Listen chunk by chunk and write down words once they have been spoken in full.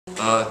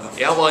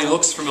The outline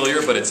looks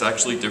familiar, but it's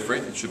actually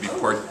different. It should be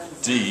part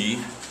D.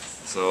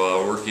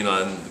 So we're working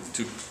on the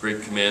two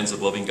great commands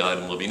of loving God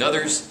and loving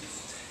others.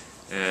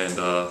 And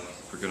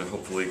we're going to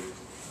hopefully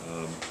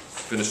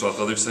finish off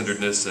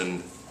other-centeredness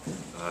and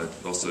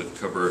also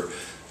cover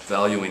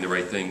valuing the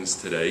right things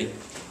today.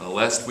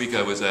 Last week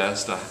I was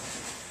asked,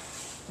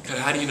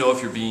 how do you know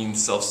if you're being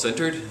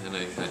self-centered? And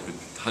I've been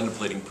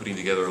contemplating putting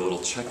together a little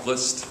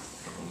checklist,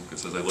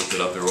 because as I looked it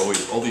up, there are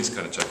always all these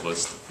kind of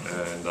checklists.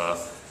 And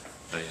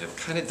I have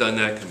kind of done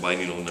that,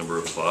 combining a number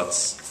of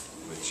thoughts,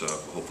 which I'll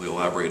hopefully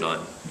elaborate on.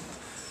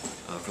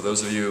 For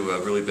those of you who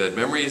have really bad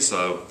memories,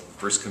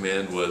 first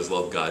command was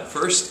love God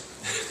first,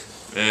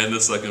 and the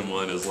second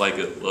one is like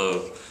it,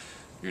 love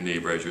your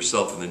neighbor as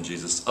yourself, and then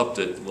Jesus upped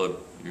it, love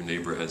your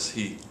neighbor as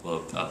he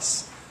loved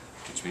us,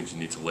 which means you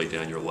need to lay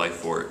down your life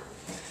for it.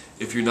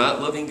 If you're not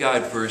loving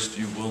God first,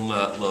 you will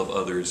not love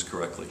others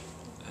correctly.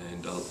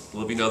 And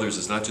loving others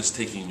is not just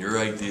taking your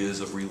ideas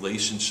of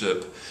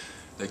relationship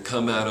that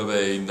come out of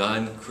a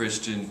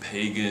non-Christian,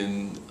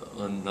 pagan,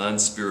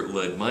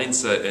 non-spirit-led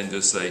mindset and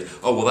just say,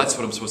 oh, well, that's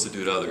what I'm supposed to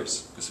do to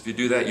others. Because if you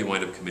do that, you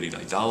wind up committing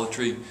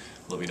idolatry,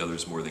 loving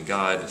others more than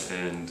God,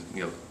 and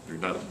you're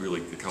not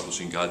really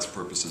accomplishing God's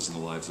purposes in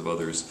the lives of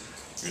others.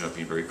 You're not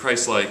being very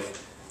Christ-like,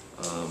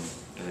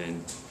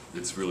 and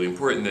it's really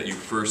important that you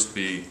first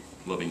be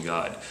loving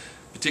God.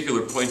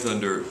 Particular point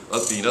under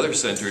being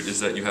other-centered is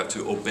that you have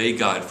to obey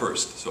God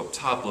first. So up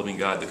top, loving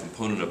God, the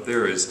component up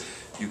there is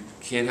you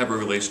can't have a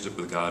relationship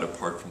with God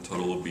apart from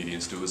total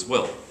obedience to His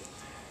will.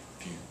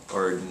 If you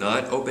are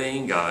not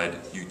obeying God,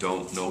 you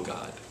don't know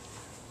God.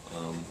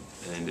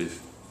 And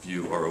if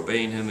you are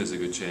obeying Him, there's a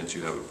good chance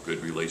you have a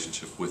good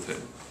relationship with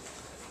Him.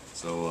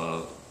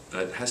 So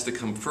that has to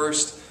come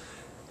first.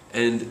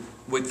 And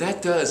what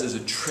that does is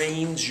it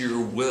trains your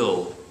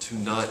will to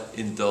not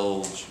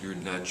indulge your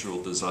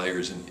natural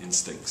desires and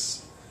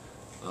instincts.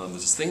 There's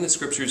this thing in the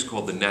Scriptures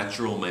called the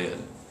natural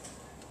man.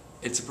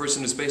 It's a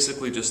person who's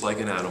basically just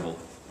like an animal,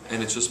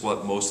 and it's just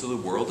what most of the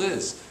world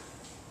is.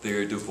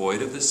 They're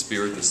devoid of the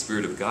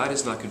Spirit of God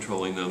is not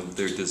controlling them,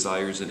 their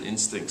desires and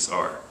instincts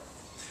are.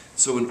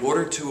 So in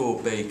order to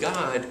obey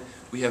God,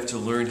 we have to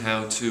learn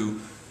how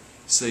to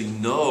say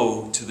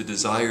no to the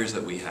desires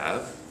that we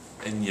have,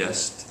 and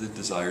yes to the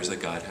desires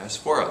that God has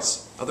for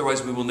us.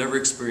 Otherwise we will never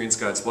experience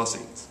God's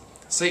blessings.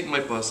 Satan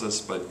might bless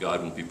us, but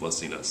God won't be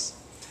blessing us.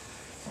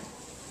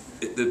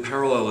 The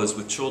parallel is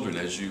with children.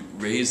 As you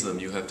raise them,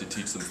 you have to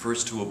teach them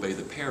first to obey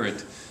the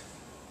parent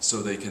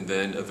so they can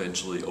then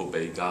eventually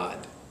obey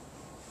God.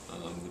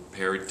 The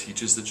parent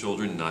teaches the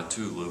children not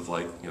to live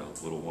like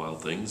little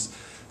wild things,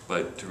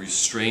 but to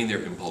restrain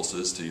their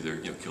impulses to either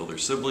kill their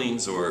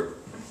siblings or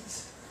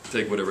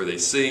take whatever they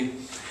see,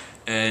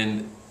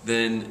 and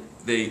then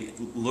they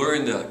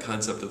learn the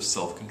concept of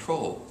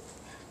self-control.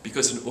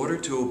 Because in order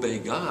to obey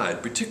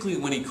God, particularly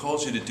when He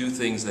calls you to do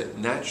things that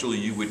naturally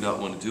you would not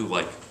want to do,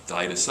 like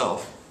die to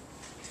self,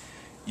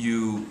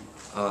 you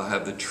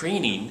have the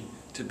training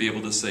to be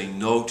able to say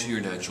no to your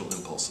natural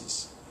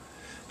impulses.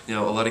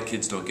 Now, a lot of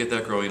kids don't get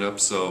that growing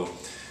up, so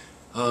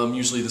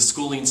usually the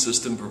schooling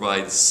system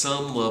provides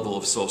some level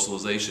of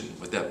socialization.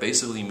 What that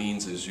basically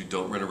means is you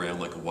don't run around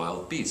like a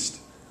wild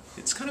beast.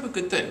 It's kind of a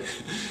good thing.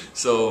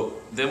 So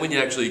then when you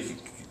actually,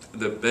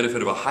 the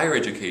benefit of a higher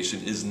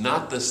education is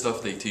not the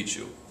stuff they teach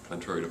you,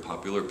 contrary to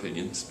popular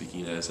opinion,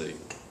 speaking as a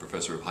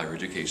professor of higher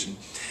education.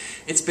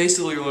 It's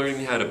basically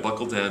learning how to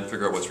buckle down,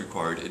 figure out what's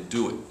required, and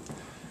do it.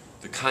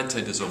 The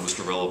content is almost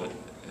irrelevant,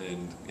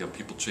 and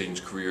people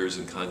change careers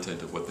and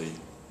content of what they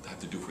have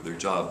to do for their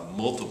job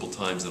multiple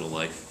times in a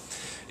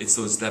life. It's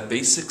that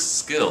basic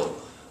skill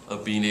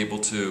of being able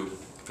to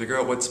figure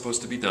out what's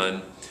supposed to be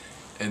done,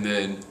 and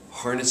then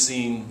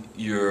harnessing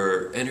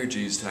your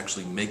energies to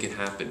actually make it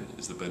happen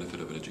is the benefit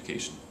of an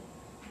education.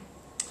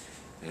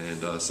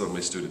 And some of my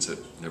students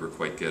never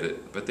quite get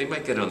it, but they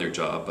might get it on their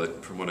job.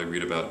 But from what I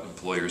read about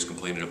employers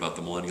complaining about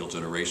the millennial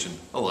generation,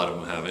 a lot of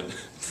them haven't.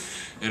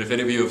 And if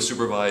any of you have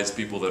supervised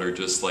people that are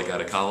just like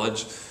out of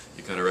college,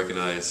 you kind of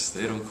recognize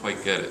they don't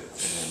quite get it.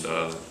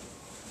 And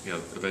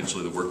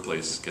eventually the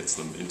workplace gets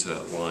them into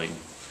that line,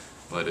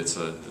 but it's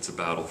a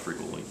battle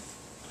frequently.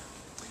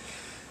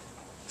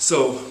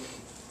 So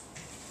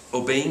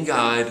obeying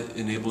God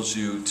enables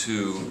you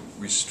to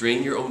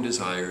restrain your own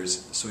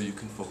desires so you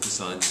can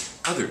focus on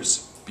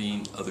others,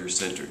 being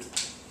other-centered.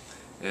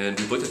 And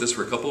we've looked at this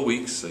for a couple of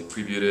weeks. I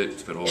previewed it,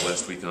 spent all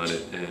last week on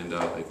it, and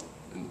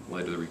in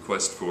light of the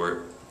request for it,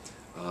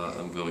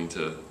 I'm going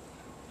to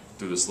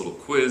do this little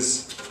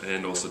quiz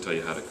and also tell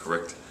you how to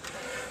correct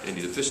any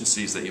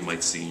deficiencies that you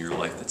might see in your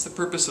life. That's the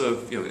purpose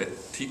of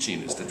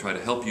teaching, is to try to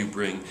help you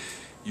bring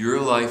your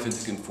life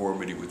into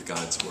conformity with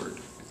God's Word.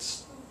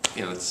 It's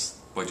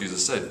why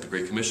Jesus said the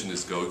Great Commission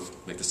is go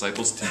make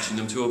disciples, teaching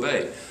them to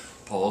obey.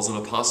 Paul, as an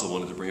apostle,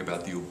 wanted to bring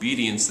about the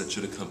obedience that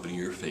should accompany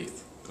your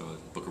faith.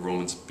 Book of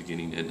Romans,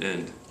 beginning and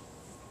end.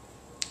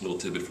 A little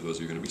tidbit for those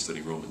of you who are going to be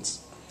studying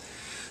Romans.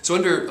 So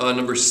under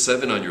number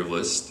 7 on your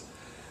list,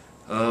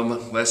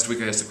 last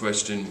week I asked the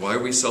question, why are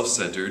we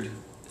self-centered?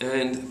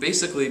 And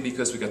basically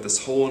because we got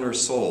this hole in our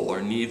soul,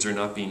 our needs are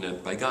not being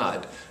met by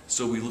God.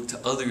 So we look to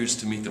others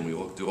to meet them. We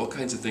do all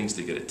kinds of things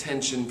to get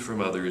attention from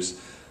others,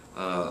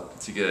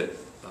 to get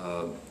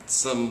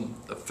some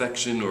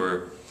affection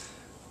or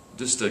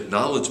just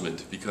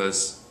acknowledgement,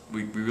 because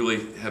we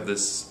really have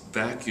this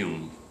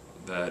vacuum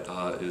that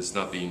is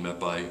not being met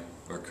by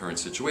our current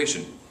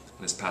situation.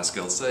 And as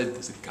Pascal said,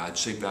 there's a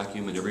God-shaped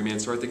vacuum in every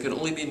man's heart that can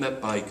only be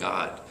met by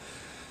God.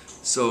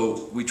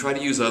 So we try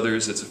to use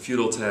others. It's a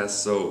futile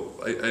task. So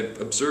I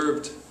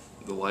observed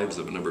the lives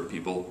of a number of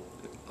people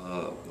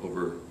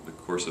over the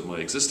course of my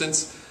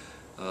existence.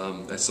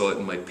 I saw it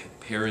in my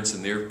parents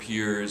and their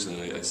peers,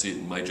 and I see it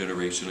in my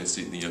generation, I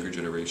see it in the younger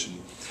generation,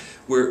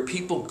 where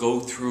people go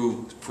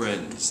through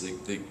friends.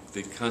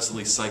 They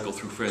constantly cycle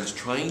through friends,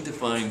 trying to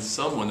find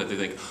someone that they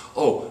think,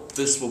 oh,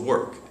 this will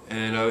work.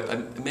 And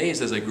I'm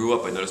amazed as I grew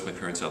up. I noticed my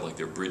parents had like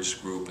their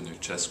bridge group and their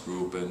chess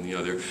group and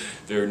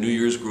their New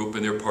Year's group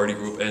and their party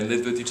group, and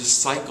they just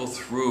cycle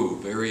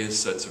through various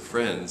sets of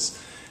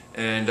friends.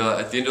 And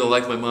at the end of the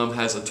life, my mom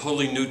has a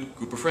totally new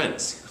group of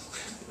friends,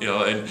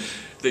 and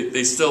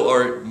they still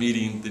aren't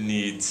meeting the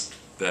needs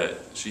that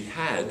she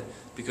had,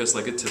 because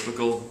like a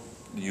typical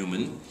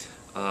human,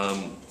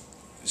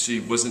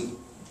 she wasn't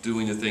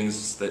doing the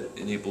things that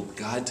enabled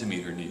God to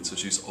meet her needs, so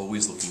she's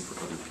always looking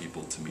for other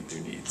people to meet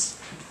their needs.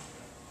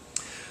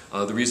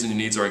 The reason your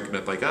needs aren't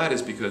met by God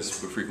is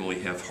because we're frequently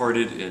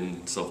half-hearted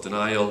in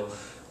self-denial.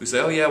 We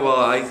say, oh yeah,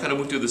 well, I kind of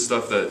went through the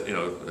stuff that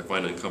I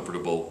find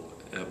uncomfortable,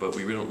 but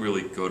we don't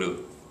really go to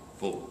the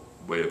full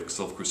way of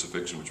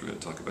self-crucifixion, which we're going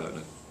to talk about in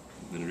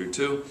a minute or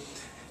two,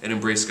 and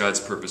embrace God's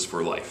purpose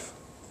for life,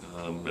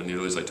 and the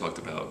others I talked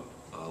about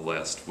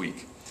last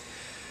week.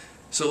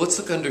 So let's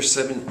look under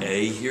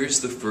 7a. Here's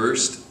the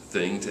first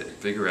thing to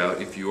figure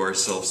out if you are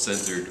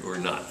self-centered or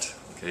not.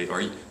 Okay,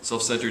 are you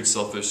self-centered,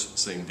 selfish?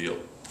 Same deal.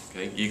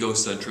 Okay,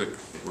 egocentric,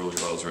 the world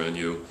revolves around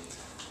you.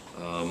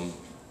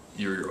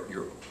 You're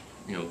your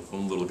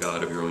own little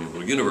God of your own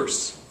little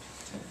universe,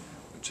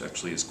 which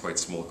actually is quite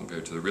small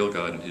compared to the real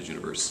God and His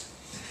universe.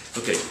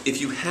 Okay, if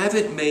you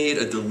haven't made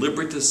a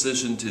deliberate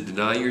decision to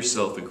deny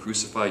yourself and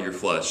crucify your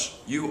flesh,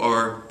 you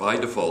are, by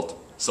default,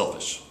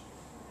 selfish.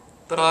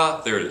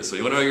 Ta-da! There it is. So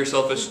you want to know you're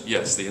selfish?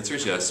 Yes, the answer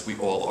is yes. We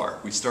all are.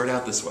 We start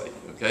out this way,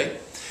 okay?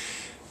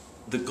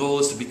 The goal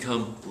is to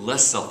become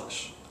less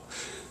selfish,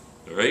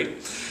 all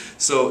right?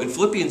 So in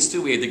Philippians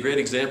 2, we had the great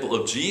example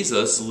of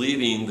Jesus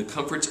leaving the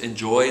comforts and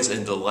joys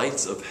and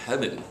delights of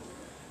heaven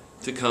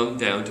to come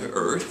down to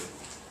earth,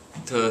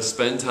 to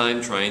spend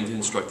time trying to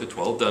instruct the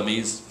 12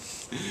 dummies,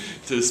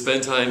 to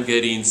spend time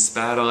getting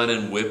spat on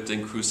and whipped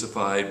and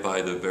crucified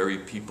by the very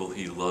people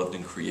He loved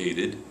and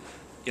created.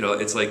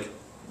 It's like,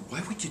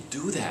 why would you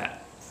do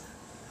that?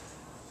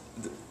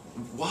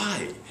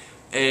 Why?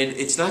 And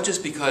it's not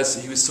just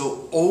because He was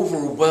so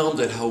overwhelmed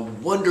at how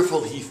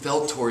wonderful He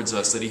felt towards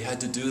us that He had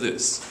to do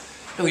this.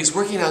 No, He's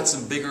working out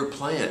some bigger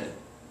plan.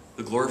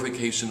 The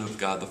glorification of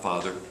God the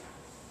Father.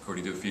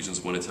 According to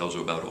Ephesians 1, it tells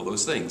you about all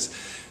those things.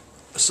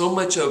 So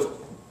much of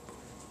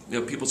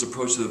people's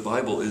approach to the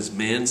Bible is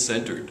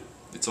man-centered.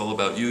 It's all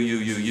about you, you,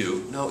 you,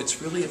 you. No,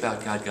 it's really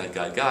about God, God,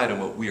 God, God, and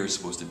what we are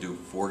supposed to do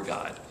for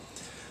God.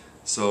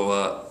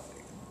 So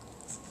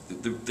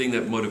the thing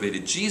that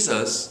motivated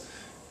Jesus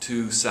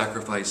to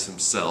sacrifice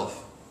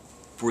Himself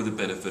for the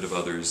benefit of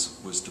others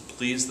was to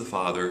please the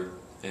Father,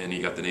 and He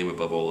got the name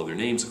above all other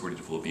names, according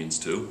to Philippians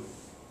 2.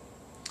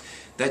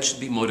 That should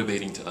be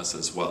motivating to us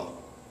as well.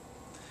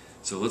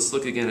 So let's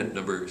look again at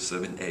number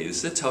 7a.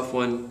 This is a tough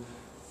one.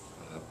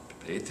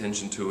 Pay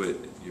attention to it.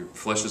 Your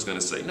flesh is going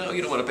to say, no,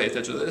 you don't want to pay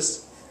attention to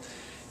this.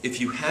 If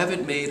you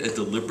haven't made a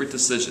deliberate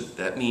decision,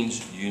 that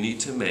means you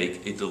need to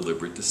make a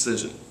deliberate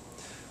decision.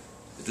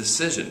 A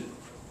decision,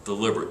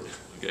 deliberate.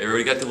 Okay,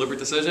 everybody got deliberate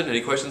decision?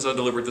 Any questions on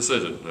deliberate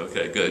decision?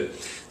 Okay, good.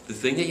 The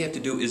thing that you have to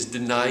do is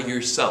deny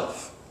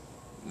yourself.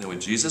 Now, when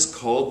Jesus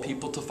called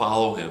people to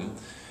follow Him,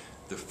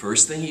 the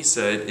first thing He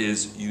said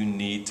is you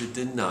need to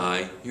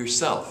deny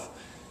yourself.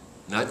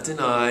 Not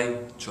deny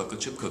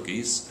chocolate chip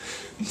cookies,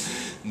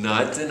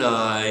 not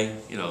deny,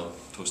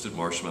 toasted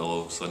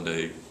marshmallow,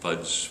 sundae,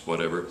 fudge,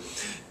 whatever.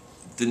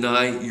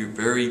 Deny your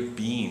very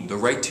being, the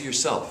right to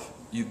yourself.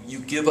 You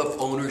give up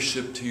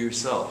ownership to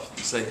yourself.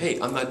 You say, hey,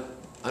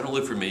 I don't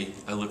live for me,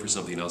 I live for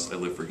something else, I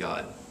live for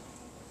God.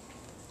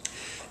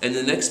 And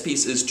the next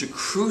piece is to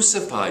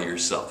crucify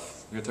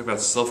yourself. We're going to talk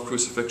about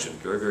self-crucifixion,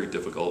 very, very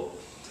difficult.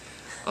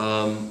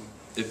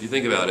 If you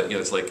think about it,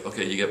 it's like,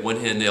 okay, you get one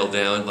hand nailed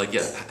down, like,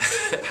 yeah,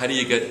 how do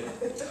you get,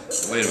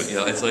 wait a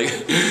minute, it's like,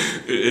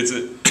 it's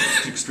an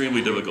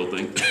extremely difficult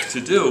thing to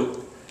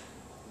do.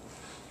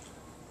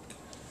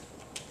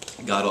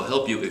 God will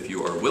help you if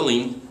you are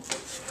willing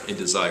and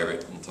desire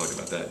it. We'll talk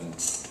about that in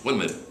 1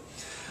 minute.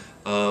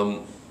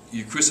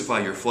 You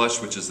crucify your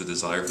flesh, which is the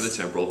desire for the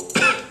temporal,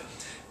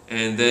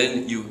 and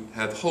then you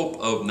have hope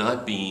of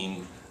not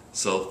being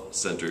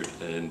self-centered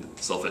and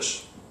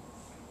selfish.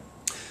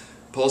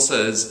 Paul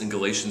says in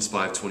Galatians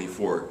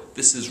 5:24,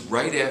 this is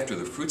right after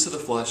the fruits of the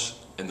flesh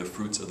and the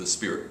fruits of the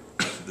Spirit.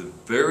 The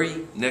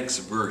very next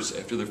verse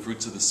after the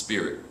fruits of the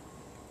Spirit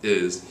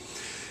is,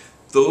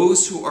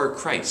 Those who are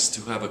Christ,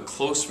 who have a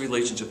close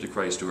relationship to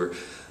Christ, who are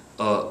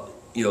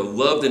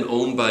loved and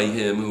owned by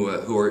Him,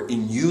 who are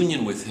in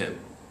union with Him,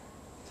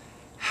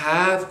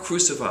 have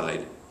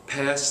crucified,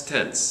 past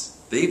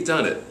tense, they've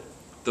done it,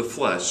 the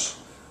flesh,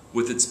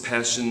 with its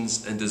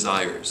passions and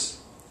desires.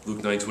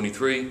 Luke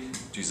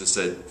 9:23, Jesus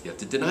said, you have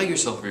to deny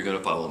yourself if you're going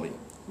to follow me.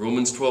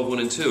 Romans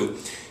 12:1 and 2,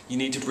 you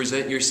need to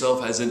present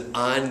yourself as an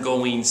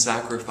ongoing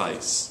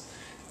sacrifice.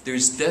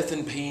 There's death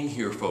and pain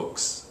here,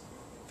 folks.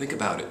 Think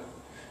about it.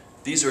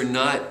 These are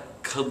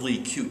not cuddly,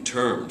 cute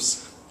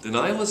terms.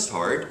 Denial is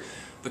hard.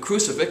 The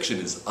crucifixion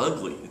is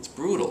ugly. It's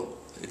brutal.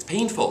 It's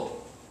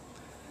painful.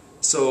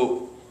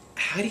 So,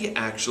 how do you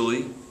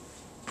actually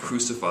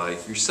crucify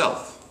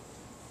yourself?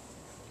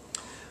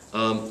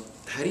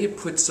 How do you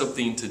put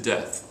something to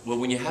death? Well,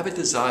 when you have a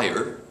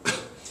desire,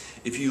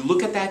 if you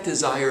look at that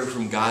desire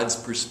from God's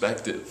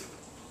perspective,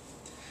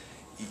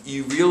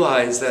 you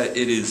realize that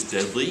it is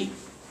deadly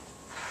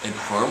and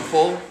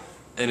harmful,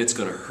 and it's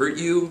going to hurt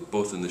you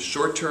both in the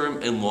short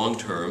term and long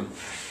term,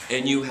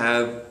 and you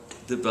have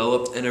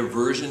developed an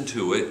aversion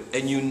to it,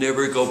 and you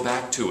never go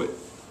back to it.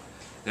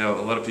 Now,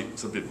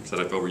 some people said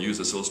I've overused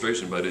this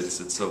illustration, but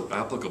it's so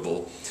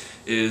applicable,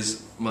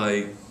 is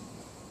my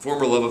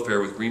former love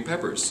affair with green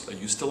peppers. I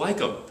used to like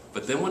them,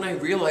 but then when I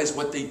realized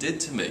what they did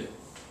to me,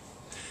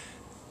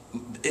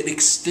 it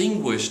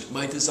extinguished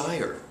my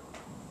desire,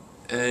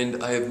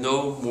 and I have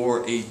no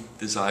more a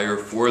desire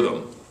for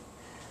them.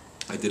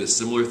 I did a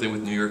similar thing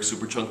with New York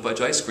Super Chunk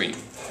Fudge ice cream.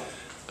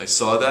 I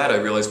saw that, I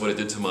realized what it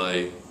did to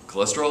my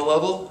cholesterol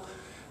level,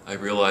 I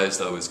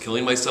realized I was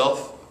killing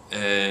myself,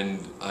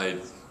 and I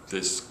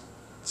just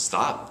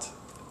stopped.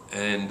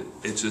 And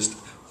it just,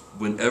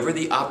 whenever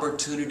the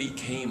opportunity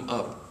came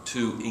up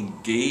to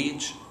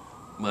engage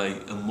my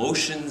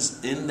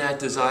emotions in that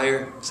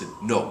desire, I said,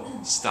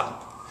 no,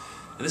 stop.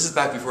 And this is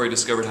back before I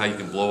discovered how you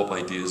can blow up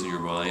ideas in your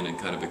mind and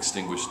kind of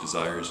extinguish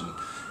desires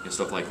and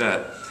stuff like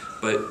that.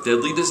 But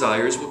deadly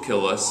desires will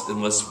kill us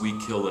unless we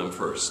kill them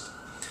first.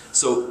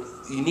 So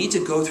you need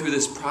to go through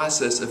this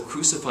process of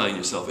crucifying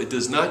yourself. It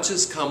does not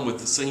just come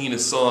with singing a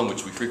song,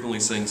 which we frequently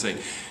sing, saying,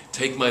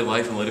 take my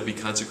life and let it be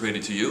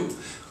consecrated to you,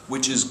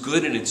 which is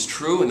good and it's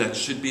true and that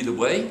should be the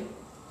way.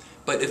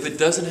 But if it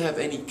doesn't have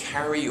any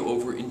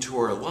carryover into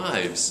our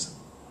lives,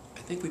 I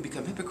think we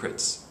become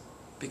hypocrites.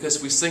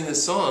 Because we sing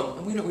this song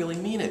and we don't really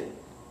mean it.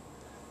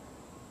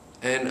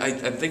 And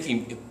I'm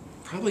thinking,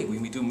 probably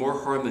we do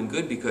more harm than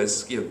good,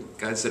 because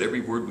God said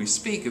every word we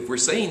speak, if we're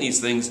saying these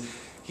things,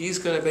 He's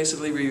going to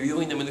basically be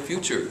revealing them in the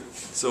future.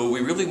 So we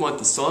really want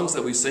the songs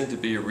that we sing to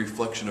be a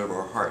reflection of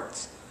our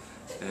hearts.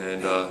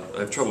 And I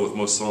have trouble with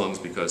most songs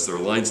because there are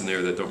lines in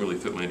there that don't really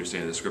fit my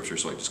understanding of the Scripture,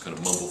 so I just kind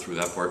of mumble through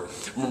that part.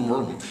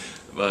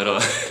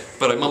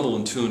 But I mumble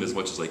in tune as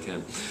much as I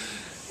can.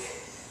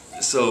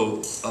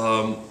 So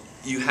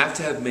you have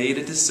to have made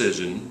a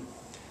decision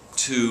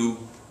to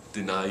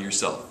deny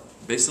yourself.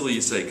 Basically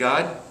you say,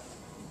 God,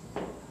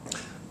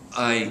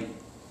 I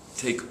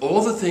take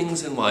all the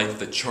things in life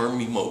that charm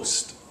me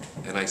most,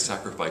 and I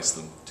sacrifice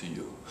them to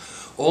you.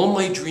 All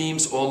my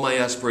dreams, all my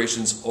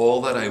aspirations,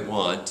 all that I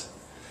want,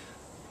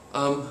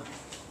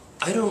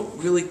 I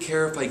don't really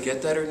care if I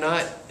get that or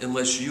not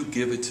unless you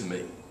give it to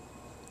me.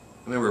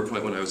 I remember a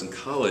point when I was in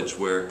college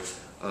where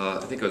I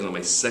think I was on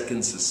my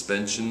second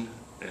suspension,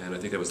 and I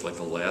think I was like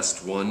the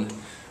last one,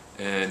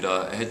 and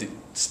I had to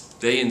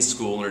stay in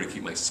school in order to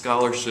keep my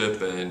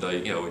scholarship, and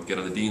I would get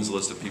on the dean's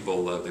list of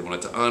people they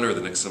wanted to honor.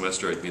 The next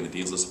semester I'd be on the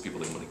dean's list of people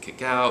they wanted to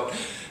kick out,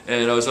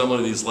 and I was on one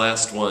of these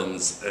last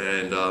ones,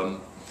 and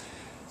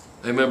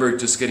I remember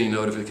just getting a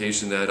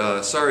notification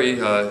that, sorry,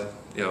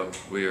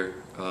 we're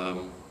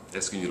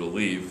asking you to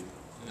leave.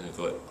 And I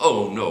thought,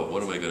 oh no,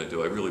 what am I going to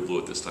do? I really blew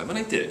it this time, and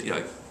I did.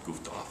 I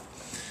goofed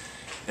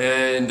off.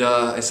 And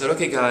I said,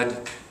 okay,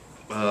 God,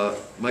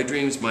 my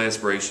dreams, my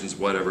aspirations,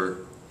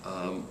 whatever,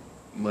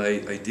 my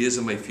ideas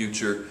of my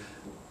future,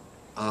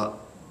 I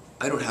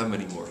don't have them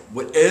anymore.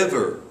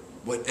 Whatever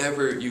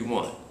you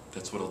want,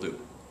 that's what I'll do.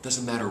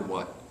 Doesn't matter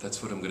what,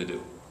 that's what I'm going to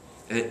do.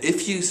 And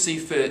if you see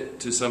fit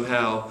to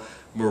somehow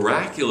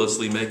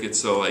miraculously make it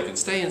so I can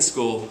stay in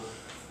school,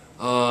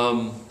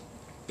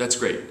 that's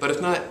great. But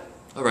if not,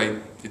 all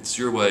right, it's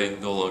your way,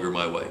 no longer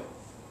my way.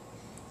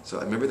 So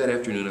I remember that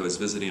afternoon I was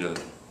visiting a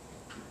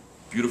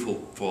beautiful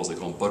falls. They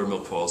call them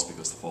buttermilk falls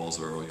because the falls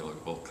are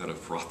all kind of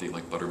frothy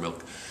like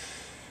buttermilk.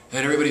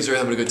 And everybody's there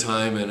having a good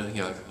time, and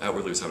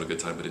outwardly I was having a good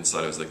time, but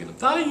inside I was thinking, I'm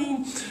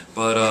dying.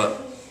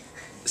 But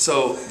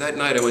so that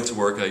night I went to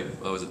work. I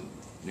was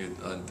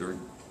during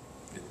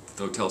the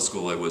hotel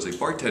school. I was a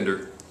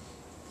bartender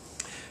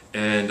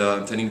and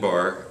tending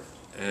bar,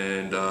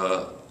 and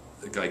a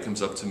guy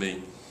comes up to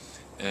me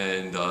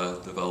and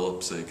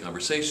develops a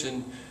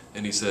conversation,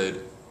 and he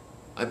said,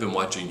 I've been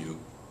watching you.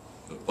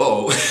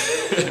 Oh,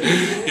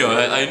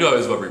 I know I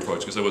was about to reproach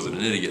because I wasn't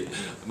an idiot.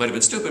 I might have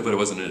been stupid, but I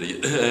wasn't an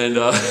idiot. And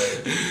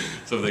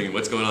so I'm thinking,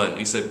 what's going on? And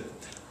he said,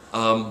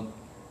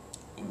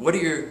 what are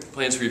your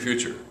plans for your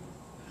future?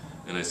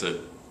 And I said,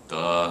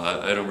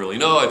 I don't really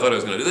know. I thought I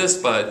was going to do this,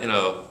 but I'm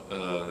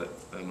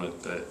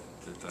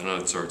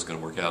not sure it's going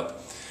to work out.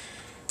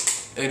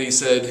 And he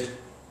said,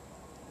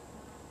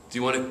 do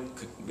you want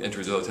to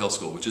enter the hotel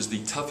school, which is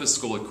the toughest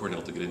school at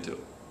Cornell to get into?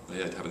 I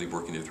happened to be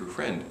working there through a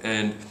friend.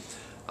 And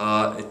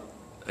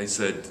I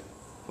said,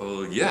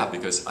 well, yeah,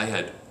 because I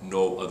had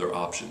no other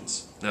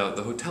options. Now,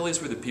 the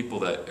hoteliers were the people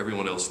that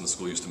everyone else in the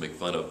school used to make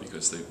fun of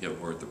because they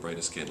weren't the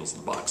brightest candles in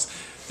the box.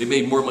 They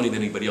made more money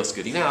than anybody else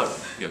getting out.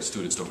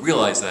 Students don't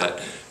realize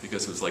that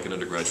because it was like an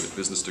undergraduate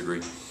business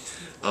degree.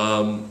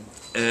 The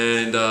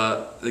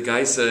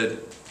guy said,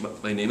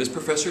 my name is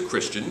Professor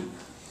Christian,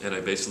 and I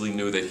basically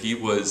knew that he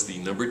was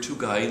the #2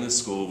 guy in the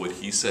school. What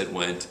he said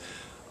went,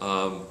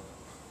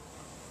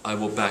 I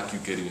will back you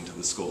getting into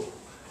the school.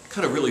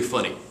 Kind of really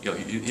funny.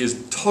 He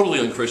is totally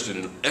unchristian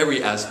in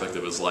every aspect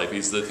of his life.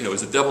 He's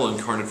he's the devil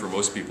incarnate for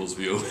most people's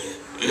view.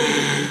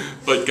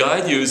 But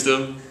God used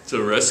him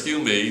to rescue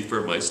me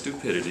from my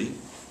stupidity.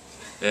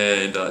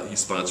 And he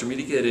sponsored me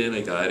to get in.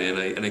 I got in,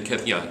 and I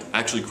kept,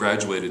 actually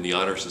graduated in the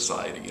Honor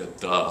Society.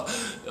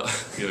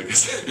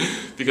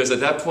 Because at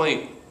that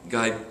point,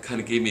 God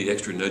kind of gave me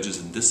extra nudges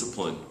and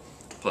discipline.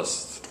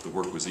 Plus, the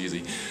work was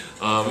easy,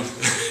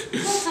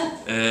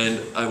 and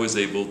I was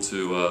able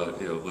to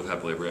live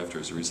happily ever after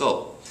as a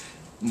result.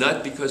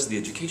 Not because of the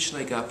education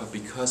I got, but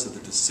because of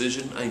the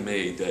decision I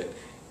made that,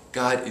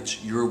 God,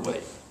 it's your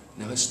way.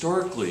 Now,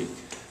 historically,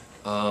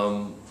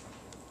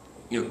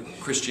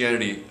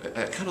 Christianity,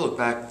 I kind of look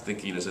back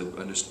thinking as I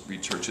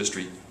read church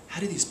history, how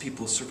do these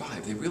people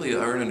survive? They really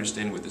aren't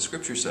understanding what the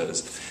scripture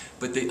says,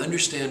 but they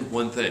understand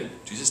one thing.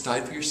 Jesus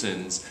died for your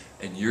sins,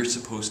 and you're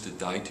supposed to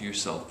die to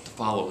yourself to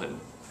follow him.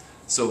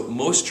 So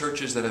most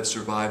churches that have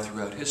survived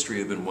throughout history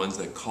have been ones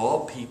that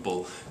call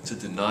people to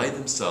deny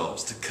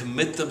themselves, to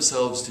commit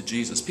themselves to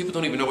Jesus. People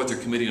don't even know what they're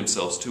committing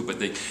themselves to, but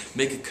they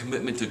make a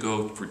commitment to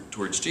go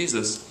towards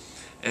Jesus,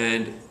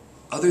 and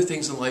other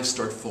things in life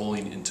start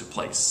falling into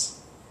place.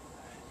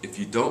 If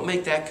you don't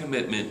make that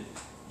commitment,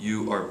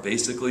 you are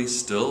basically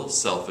still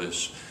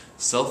selfish.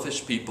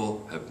 Selfish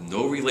people have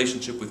no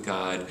relationship with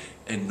God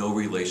and no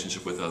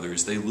relationship with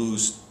others. They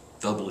lose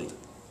doubly.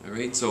 All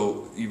right?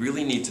 So you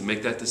really need to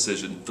make that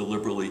decision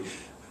deliberately.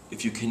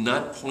 If you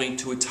cannot point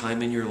to a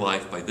time in your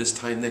life by this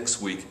time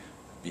next week,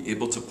 be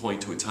able to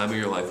point to a time in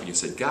your life when you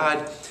said,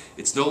 God,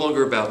 it's no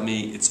longer about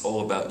me, it's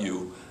all about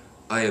you.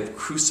 I have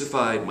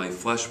crucified my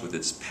flesh with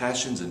its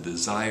passions and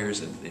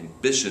desires and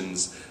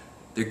ambitions.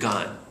 They're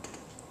gone.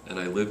 And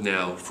I live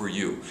now for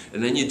you.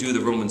 And then you do the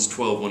Romans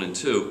 12:1 and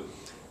 2.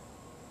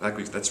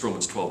 Actually, that's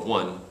Romans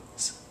 12:1.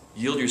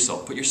 Yield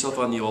yourself, put yourself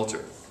on the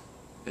altar,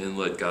 and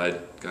let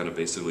God kind of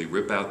basically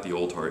rip out the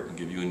old heart and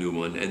give you a new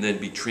one, and then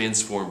be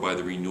transformed by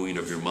the renewing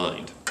of your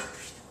mind.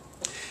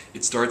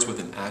 It starts with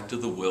an act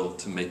of the will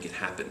to make it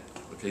happen.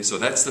 Okay, so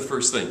that's the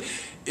first thing.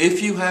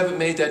 If you haven't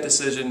made that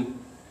decision,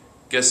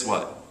 guess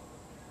what?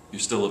 You're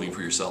still living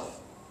for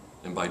yourself.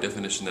 And by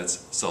definition,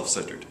 that's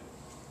self-centered.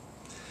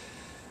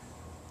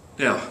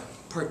 Now,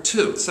 part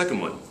 2, the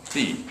second one,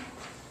 B.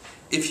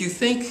 If you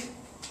think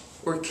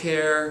or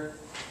care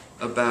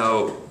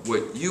about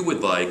what you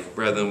would like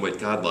rather than what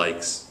God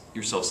likes,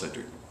 you're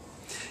self-centered.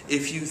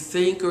 If you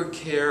think or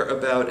care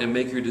about and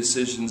make your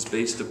decisions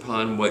based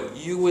upon what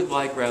you would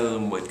like rather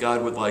than what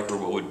God would like or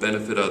what would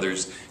benefit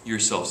others, you're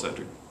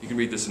self-centered. You can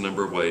read this a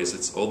number of ways.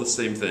 It's all the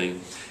same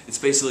thing. It's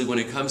basically when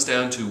it comes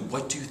down to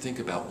what do you think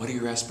about, what are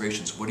your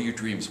aspirations, what are your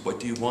dreams, what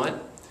do you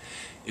want?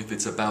 If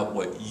it's about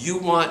what you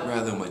want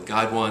rather than what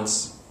God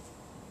wants,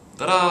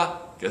 ta-da!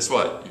 Guess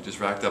what? You just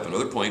racked up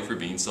another point for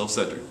being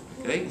self-centered.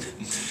 Okay?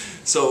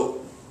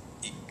 So,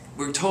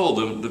 we're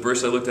told, the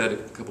verse I looked at a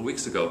couple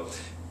weeks ago,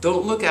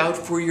 don't look out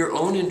for your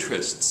own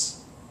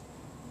interests.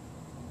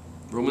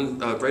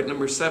 Right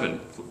number 7,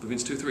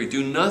 Philippians 2:3.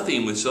 Do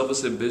nothing with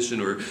selfish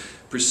ambition or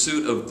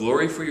pursuit of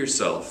glory for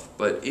yourself,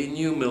 but in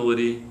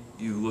humility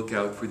you look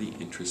out for the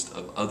interest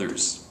of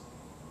others.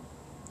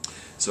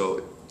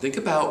 So, think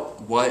about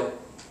what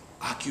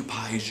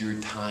occupies your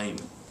time.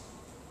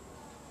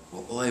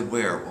 What will I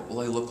wear? What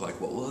will I look like?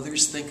 What will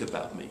others think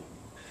about me?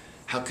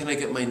 How can I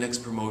get my next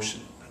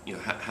promotion?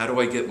 How do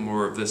I get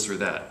more of this or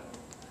that?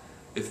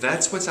 If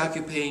that's what's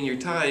occupying your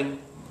time,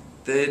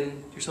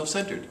 then you're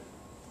self-centered.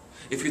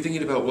 If you're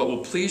thinking about what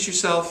will please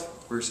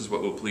yourself versus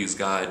what will please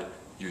God,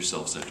 you're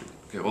self-centered.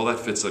 Okay, well that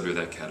fits under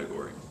that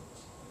category.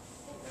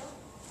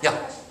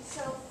 Yeah.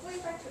 So going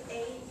back to A,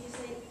 you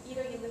say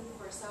either you live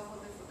for yourself or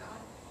live for God.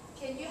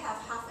 Can you have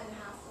half and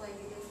half, like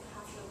you live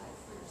half your life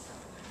for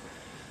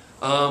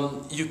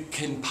yourself? You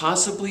can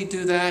possibly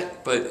do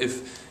that, but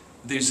if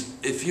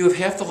you have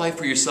half the life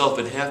for yourself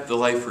and half the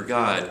life for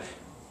God,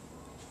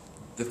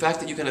 the fact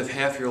that you can have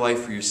half your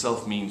life for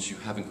yourself means you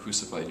haven't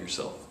crucified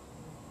yourself.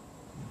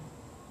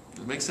 Does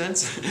that make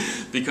sense?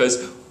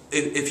 Because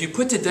if you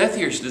put to death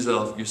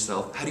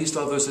yourself, how do you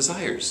still have those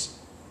desires?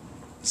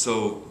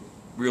 So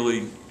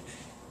really,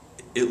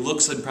 it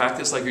looks in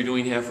practice like you're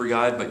doing half for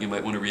God, but you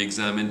might want to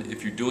re-examine.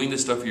 If you're doing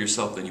this stuff for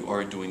yourself, then you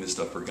aren't doing this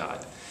stuff for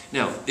God.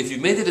 Now, if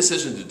you've made the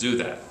decision to do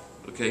that,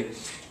 okay,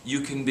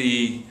 you can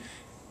be,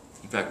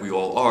 in fact we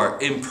all are,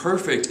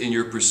 imperfect in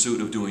your pursuit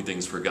of doing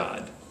things for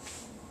God.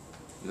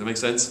 Does that make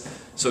sense?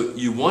 So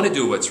you want to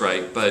do what's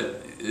right,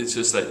 but it's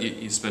just that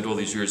you spent all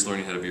these years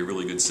learning how to be a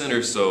really good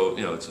sinner, so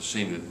it's a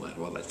shame to let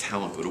all that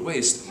talent go to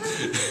waste.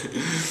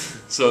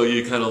 So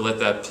you kind of let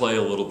that play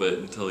a little bit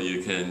until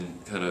you can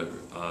kind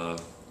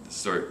of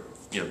start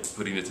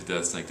putting it to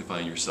death,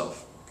 sanctifying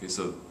yourself. Okay,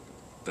 so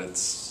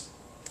it's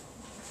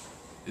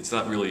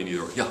not really an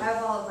either or. Yeah. I have a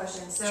follow-up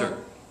question. So sure.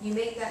 You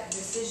make that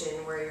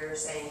decision where you're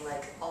saying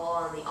like all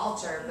on the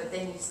altar, but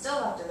then you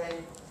still have to then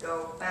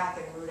go back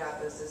and root out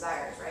those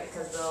desires, right?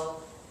 Because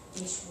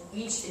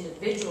each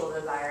individual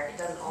desire, it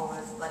doesn't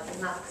always, like,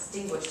 it's not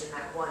extinguished in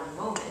that one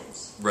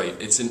moment. Right.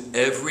 It's an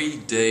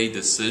everyday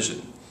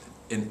decision,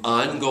 an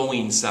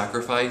ongoing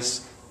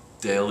sacrifice,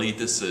 daily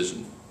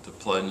decision to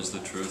plunge the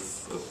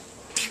truth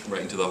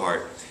right into the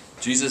heart.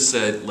 Jesus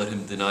said, let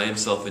him deny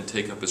himself and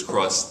take up his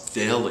cross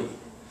daily.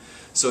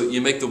 So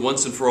you make the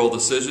once and for all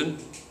decision,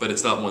 but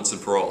it's not once and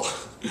for all.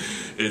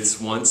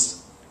 It's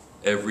once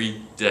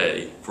every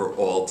day for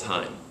all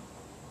time.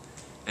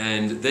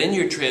 And then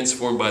you're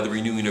transformed by the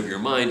renewing of your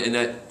mind, and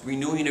that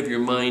renewing of your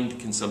mind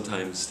can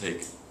sometimes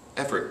take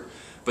effort.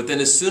 But then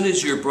as soon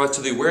as you're brought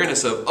to the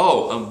awareness of,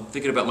 oh, I'm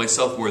thinking about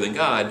myself more than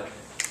God,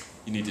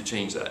 you need to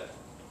change that.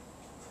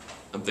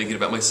 I'm thinking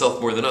about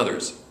myself more than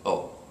others.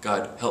 Oh,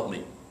 God, help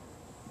me.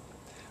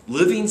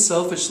 Living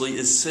selfishly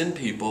is sin,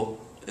 people.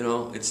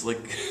 It's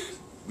like,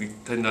 we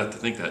tend not to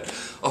think that.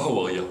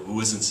 Oh, well, yeah, who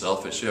isn't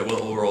selfish? Yeah,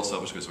 well, we're all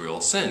selfish because we all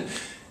sin.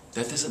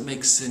 That doesn't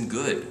make sin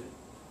good.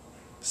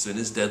 Sin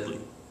is deadly.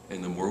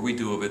 And the more we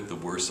do of it, the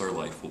worse our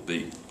life will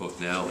be, both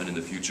now and in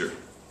the future.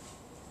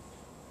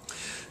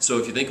 So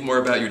if you think more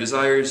about your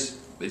desires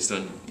based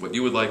on what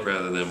you would like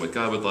rather than what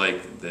God would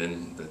like,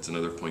 then that's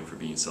another point for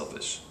being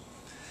selfish.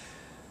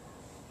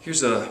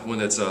 Here's one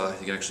that's, you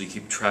can actually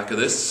keep track of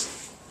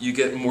this. You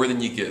get more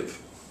than you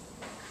give.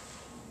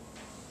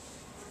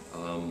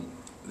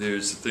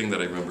 There's a thing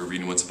that I remember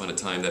reading once upon a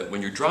time, that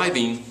when you're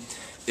driving,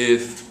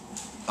 if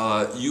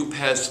you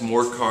pass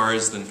more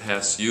cars than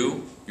pass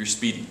you, you're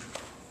speeding.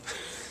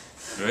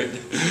 Right?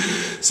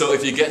 So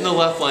if you get in the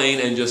left lane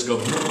and just go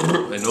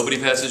and nobody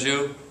passes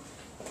you,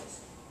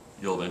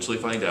 you'll eventually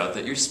find out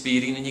that you're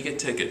speeding and you get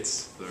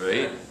tickets,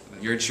 right?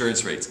 Your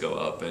insurance rates go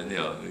up and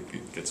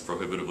it gets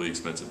prohibitively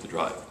expensive to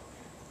drive.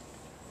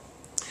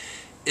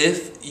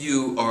 If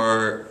you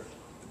are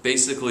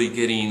basically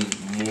getting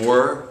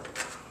more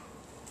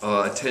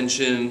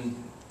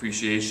attention,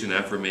 appreciation,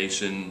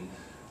 affirmation,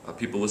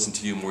 people listen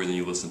to you more than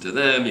you listen to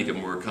them, you get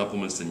more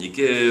compliments than you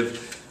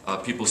give,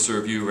 people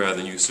serve you rather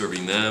than you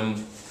serving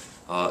them.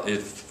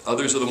 If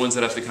others are the ones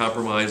that have to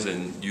compromise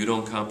and you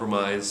don't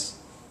compromise,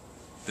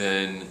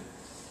 then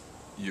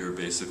you're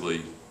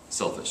basically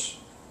selfish.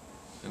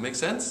 That makes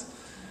sense?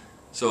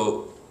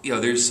 So,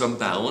 there's some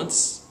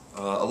balance.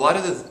 A lot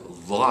of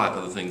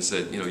the things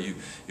that,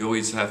 you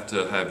always have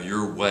to have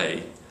your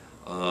way.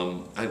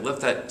 I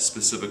left that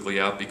specifically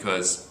out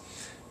because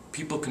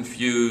people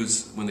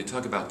confuse, when they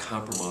talk about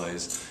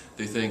compromise,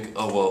 they think,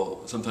 oh,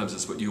 well, sometimes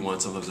it's what you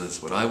want, sometimes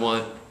it's what I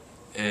want.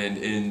 And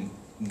in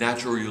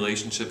natural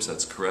relationships,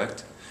 that's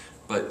correct.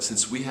 But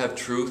since we have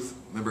truth,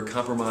 remember,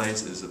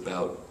 compromise is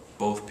about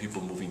both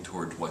people moving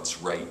toward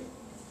what's right.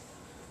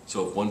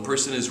 So if one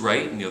person is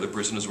right and the other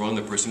person is wrong,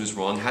 the person who's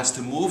wrong has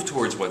to move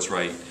towards what's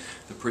right.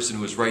 The person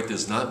who is right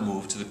does not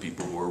move to the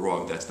people who are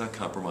wrong. That's not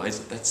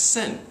compromise, that's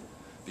sin,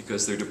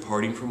 because they're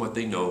departing from what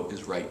they know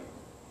is right.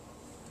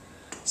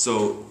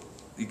 So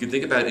you can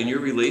think about in your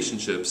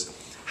relationships,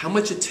 how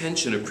much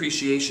attention,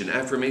 appreciation,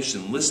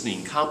 affirmation,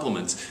 listening,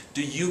 compliments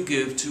do you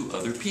give to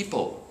other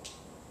people?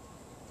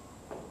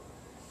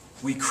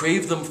 We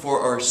crave them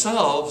for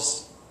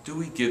ourselves. Do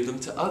we give them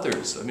to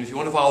others? I mean, if you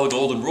want to follow the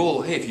golden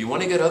rule, hey, if you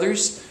want to get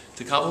others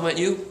to compliment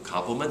you,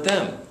 compliment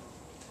them.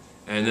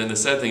 And then the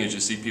sad thing is you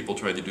see people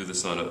try to do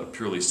this on a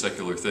purely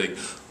secular thing.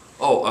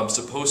 Oh, I'm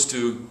supposed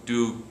to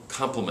do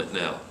compliment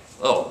now.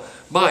 Oh,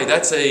 my,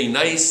 that's a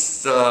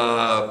nice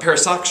pair of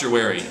socks you're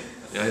wearing.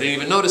 I didn't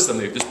even notice them.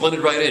 They've just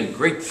blended right in.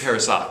 Great pair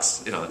of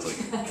socks.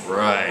 It's like,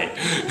 right.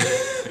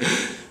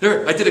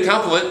 There, I did a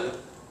compliment.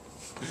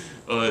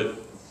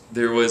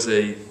 There was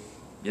a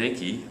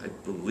Yankee, I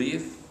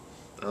believe,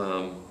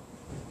 A-Rod,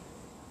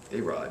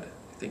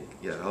 I think,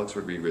 yeah, Alex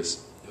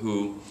Rodriguez,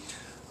 who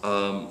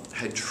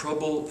had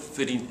trouble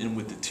fitting in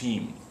with the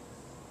team.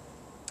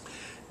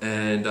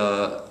 And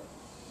I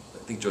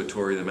think Joe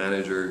Torre, the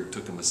manager,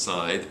 took him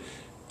aside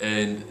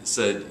and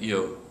said,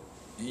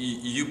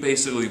 you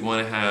basically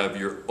want to have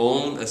your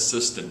own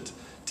assistant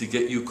to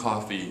get you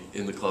coffee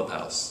in the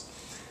clubhouse.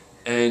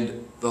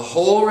 And the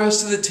whole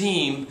rest of the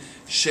team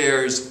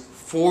shares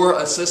 4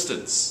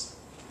 assistants.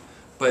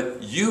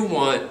 But you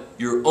want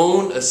your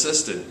own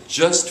assistant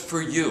just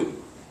for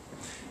you.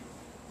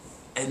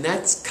 And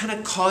that's kind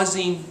of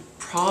causing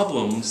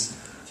problems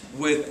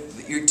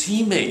with your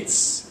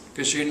teammates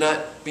because you're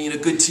not being a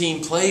good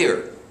team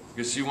player.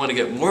 Because you want to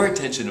get more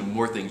attention and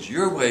more things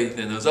your way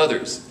than those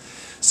others.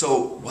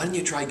 So why don't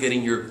you try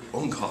getting your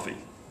own coffee?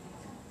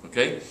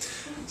 Okay?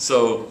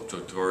 So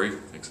Joe Torre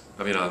thinks,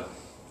 I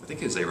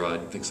think it's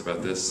A-Rod thinks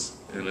about this.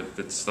 And if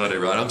it's not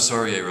A-Rod, I'm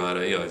sorry, A-Rod.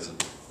 I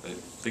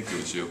think it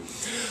was you.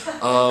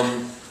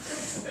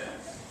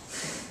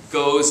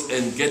 goes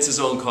and gets his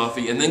own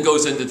coffee and then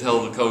goes in to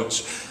tell the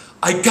coach,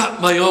 I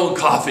got my own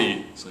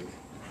coffee. It's like,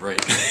 right.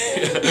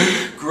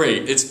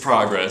 Great, it's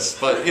progress.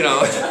 But, you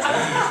know,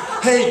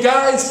 hey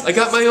guys, I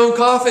got my own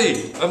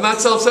coffee. I'm not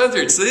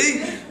self-centered,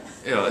 see?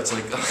 You know, it's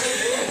like,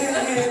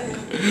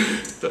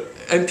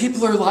 and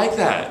people are like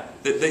that.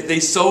 They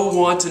so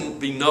want to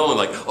be known,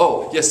 like,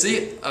 oh, yeah,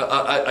 see,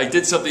 I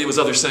did something that was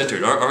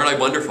other-centered. Aren't I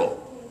wonderful?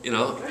 You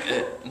know?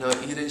 No,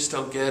 you just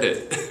don't get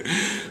it.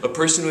 A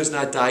person who has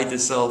not died to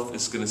self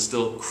is going to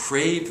still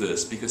crave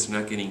this because they're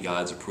not getting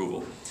God's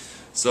approval.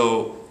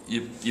 So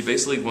you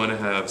basically want to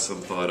have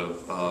some thought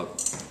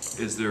of,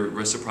 is there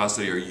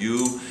reciprocity? Are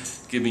you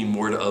giving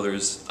more to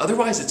others?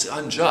 Otherwise, it's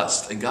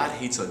unjust, and God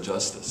hates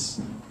injustice.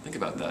 Think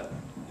about that.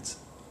 It's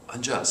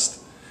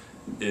unjust.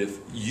 If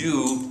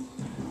you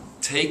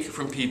take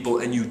from people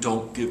and you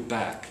don't give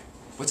back,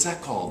 what's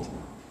that called?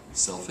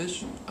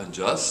 Selfish,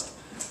 unjust,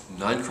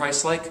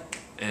 non-Christ-like,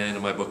 and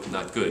in my book,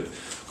 not good.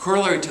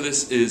 Corollary to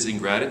this is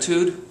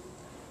ingratitude.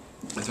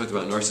 I talked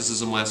about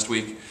narcissism last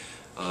week.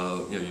 You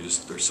know, you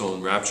just are so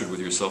enraptured with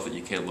yourself that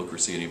you can't look or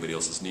see anybody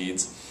else's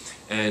needs.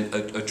 And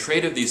a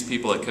trait of these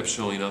people that kept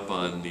showing up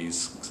on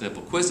these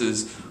sample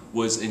quizzes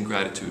was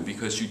ingratitude,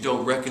 because you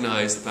don't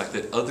recognize the fact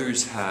that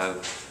others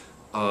have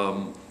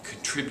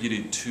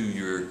contributed to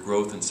your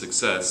growth and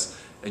success,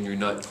 and you're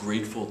not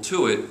grateful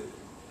to it.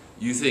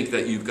 You think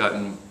that you've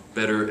gotten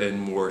better and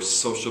more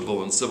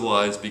sociable and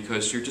civilized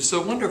because you're just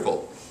so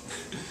wonderful.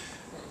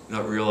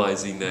 Not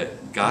realizing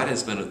that God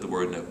has been at the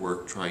Word at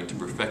work trying to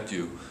perfect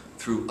you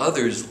through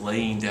others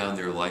laying down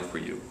their life for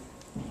you.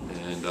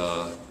 And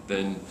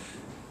then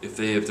if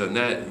they have done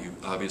that, you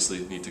obviously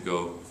need to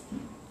go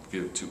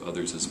give to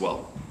others as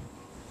well.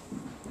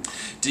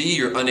 D,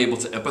 you're unable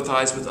to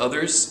empathize with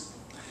others,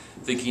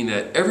 thinking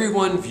that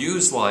everyone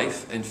views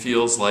life and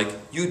feels like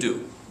you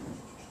do.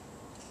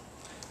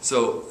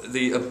 So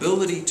the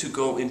ability to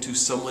go into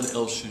someone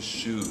else's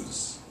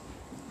shoes.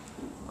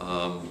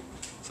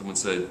 Someone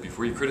said,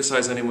 before you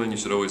criticize anyone, you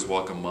should always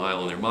walk a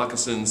mile in their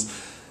moccasins.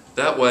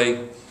 That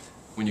way,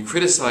 when you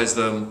criticize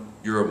them,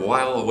 you're a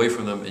mile away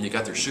from them and you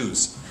got their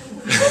shoes.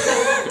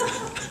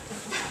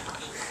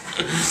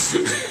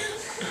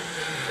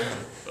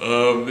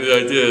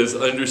 The idea is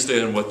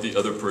understand what the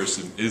other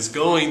person is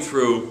going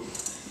through,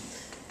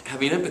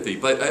 having empathy.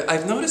 But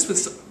I've noticed with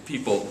some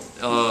people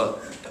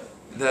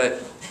that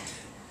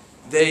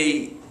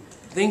they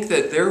think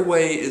that their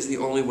way is the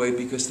only way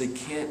because they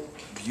can't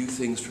view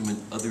things from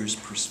an other's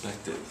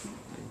perspective.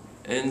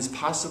 And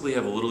possibly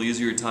have a little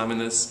easier time in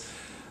this.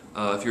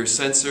 If you're a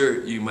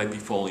censor, you might be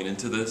falling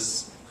into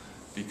this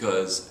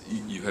because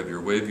you have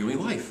your way of viewing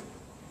life.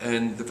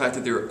 And the fact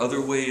that there are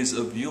other ways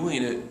of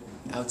viewing it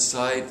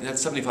outside,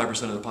 that's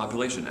 75% of the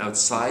population,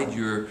 outside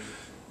your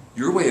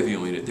way of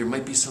viewing it, there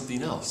might be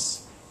something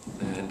else.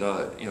 And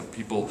you know,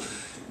 people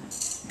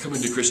come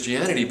into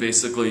Christianity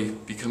basically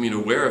becoming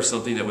aware of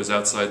something that was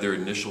outside their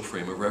initial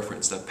frame of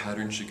reference. That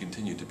pattern should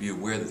continue, to be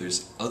aware that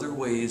there's other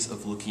ways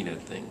of looking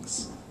at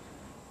things.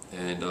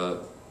 And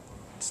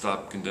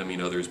stop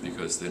condemning others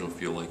because they don't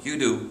feel like you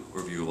do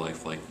or view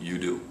life like you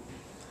do.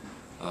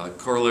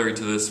 Corollary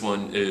to this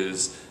one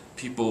is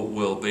people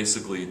will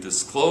basically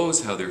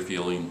disclose how they're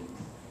feeling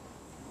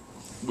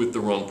with the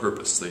wrong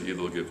purpose. They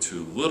either give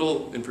too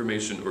little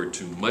information or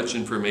too much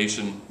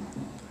information.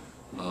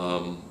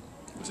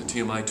 Was it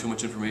TMI, too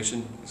much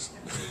information?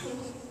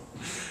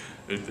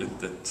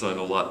 It's not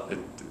a lot. It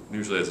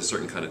usually has a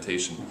certain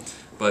connotation.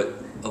 But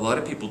a lot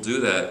of people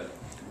do that.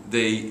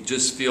 They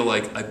just feel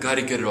like, I've got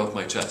to get it off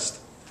my chest.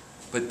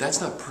 But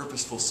that's not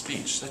purposeful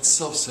speech. That's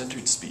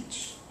self-centered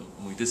speech.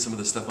 When we did some of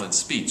the stuff on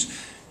speech,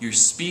 your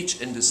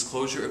speech and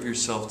disclosure of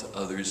yourself to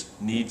others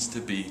needs to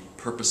be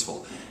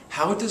purposeful.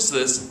 How does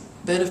this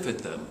benefit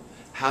them?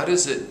 How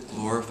does it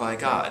glorify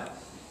God?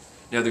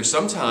 Now, there's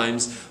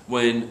sometimes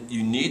when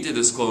you need to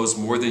disclose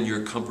more than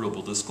you're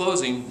comfortable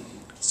disclosing,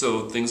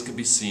 so things can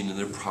be seen in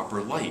their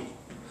proper light.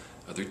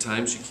 Other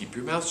times you keep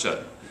your mouth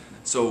shut.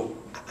 So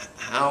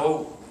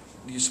how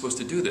are you supposed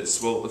to do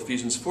this? Well,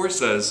 Ephesians 4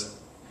 says,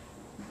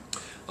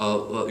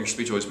 let your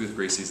speech always be with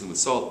grace seasoned with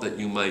salt, that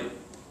you might,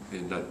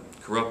 and not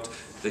corrupt,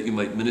 that you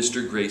might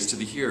minister grace to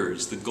the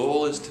hearers. The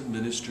goal is to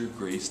minister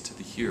grace to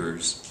the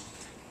hearers.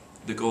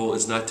 The goal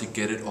is not to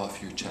get it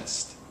off your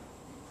chest.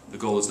 The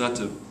goal is not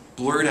to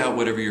blurt out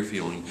whatever you're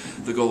feeling.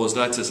 The goal is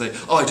not to say,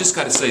 oh, I just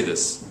got to say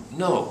this.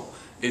 No.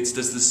 It's,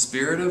 does the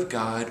Spirit of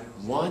God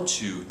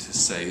want you to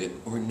say it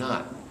or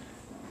not?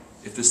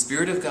 If the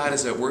Spirit of God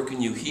is at work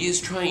in you, He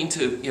is trying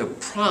to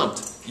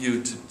prompt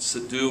you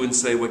to do and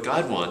say what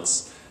God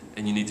wants,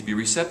 and you need to be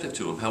receptive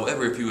to Him.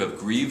 However, if you have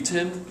grieved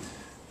Him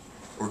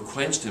or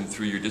quenched Him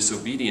through your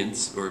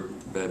disobedience or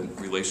bad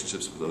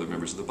relationships with other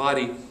members of the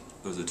body,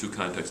 those are the two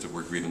contexts of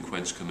where grieve and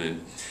quench come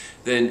in,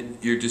 then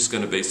you're just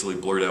going to basically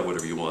blurt out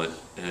whatever you want,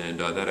 and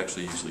that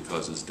actually usually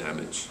causes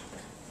damage.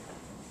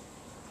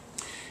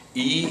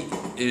 E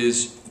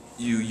is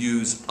you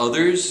use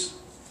others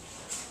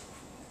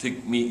to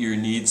meet your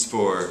needs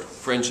for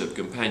friendship,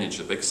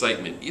 companionship,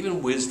 excitement,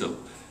 even wisdom.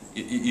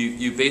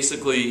 You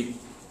basically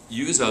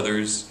use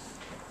others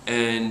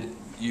and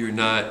you're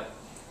not,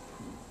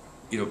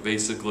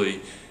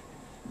 basically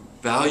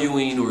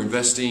valuing or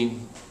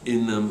investing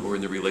in them or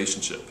in the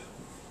relationship.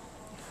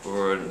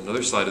 Or on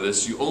another side of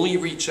this, you only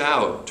reach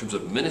out in terms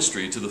of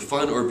ministry to the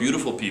fun or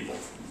beautiful people.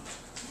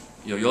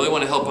 You only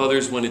want to help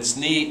others when it's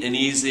neat and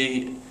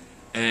easy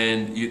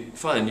and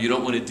fun. You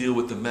don't want to deal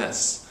with the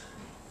mess.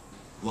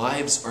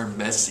 Lives are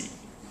messy.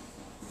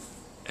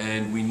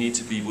 And we need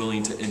to be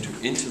willing to enter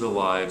into the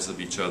lives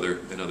of each other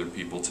and other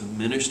people, to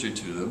minister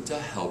to them, to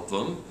help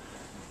them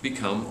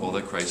become all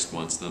that Christ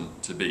wants them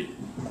to be.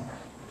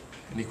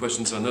 Any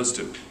questions on those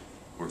two?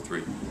 Or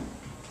three?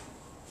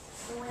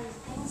 So when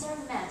things are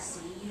messy,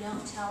 you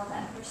don't tell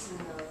that person,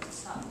 though, to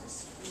stop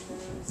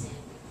disclosing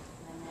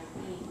when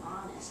they're being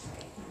honest,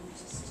 right? Can you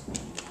just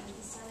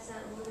emphasize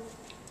that a little?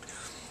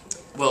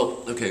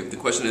 Well, okay, the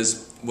question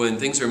is, when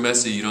things are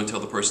messy, you don't tell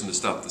the person to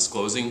stop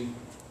disclosing?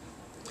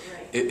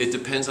 Right. It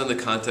depends on the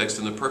context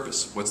and the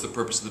purpose. What's the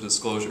purpose of the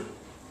disclosure?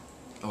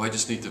 Oh, I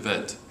just need to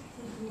vent.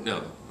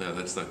 No,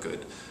 that's not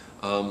good.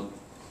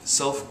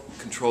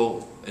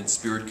 Self-control and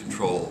spirit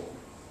control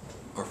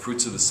are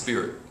fruits of the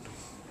Spirit.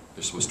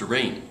 They're supposed to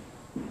reign.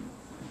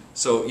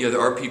 So, yeah, there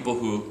are people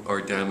who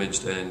are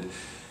damaged and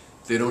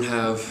they don't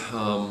have,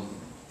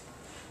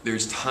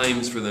 there's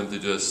times for them to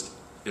just,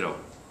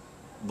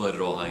 let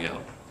it all hang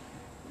out.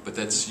 But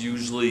that's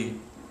usually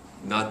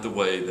not the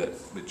way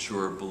that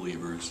mature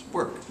believers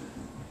work.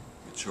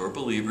 Mature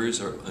believers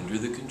are under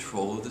the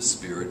control of the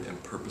Spirit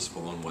and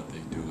purposeful in what they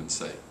do and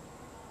say.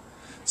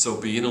 So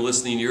being a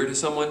listening ear to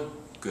someone,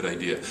 good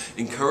idea.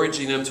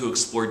 Encouraging them to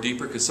explore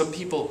deeper, because some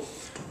people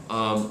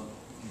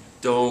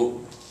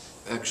don't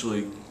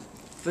actually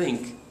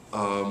think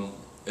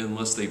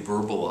unless they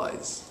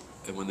verbalize.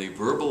 And when they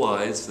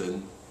verbalize,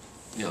 then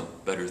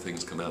better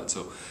things come out.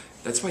 So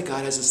that's why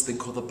God has this thing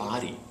called the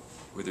body,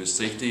 where there's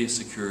safety,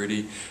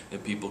 security,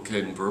 and people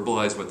can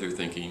verbalize what they're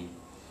thinking.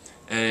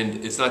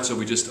 And it's not so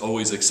we just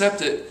always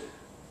accept it.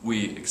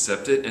 We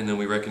accept it, and then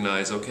we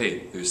recognize,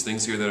 okay, there's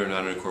things here that are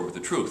not in accord with the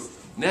truth.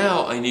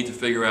 Now I need to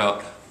figure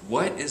out,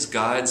 what is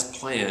God's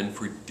plan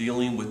for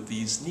dealing with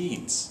these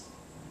needs?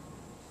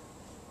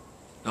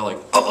 Not like,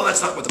 oh,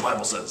 that's not what the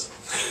Bible says.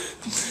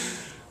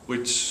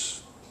 Which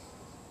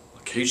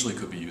occasionally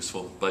could be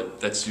useful, but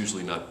that's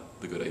usually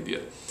not the good idea.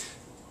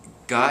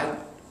 God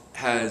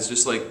has,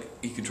 just like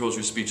He controls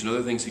your speech and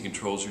other things, He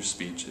controls your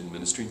speech in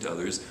ministering to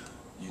others.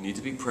 You need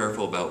to be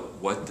prayerful about,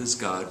 what does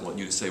God want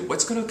you to say?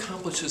 What's going to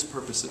accomplish His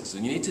purposes?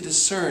 And you need to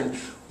discern,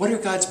 what are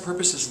God's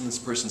purposes in this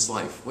person's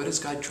life? What is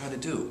God trying to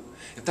do?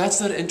 If that's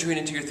not entering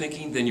into your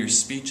thinking, then your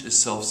speech is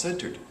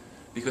self-centered.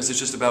 Because it's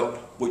just about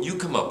what you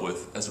come up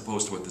with, as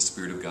opposed to what the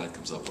Spirit of God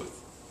comes up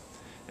with.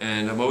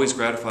 And I'm always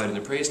gratified in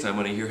the praise time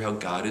when I hear how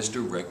God is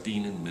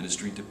directing and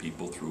ministering to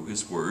people through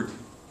His Word.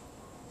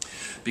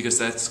 Because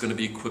that's going to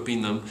be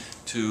equipping them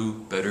to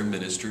better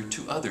minister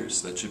to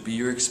others. That should be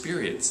your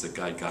experience, that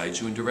God guides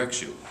you and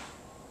directs you.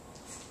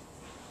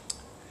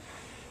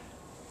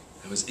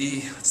 That was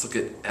E. Let's look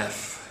at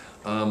F.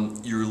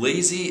 You're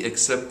lazy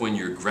except when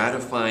you're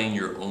gratifying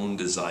your own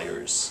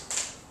desires.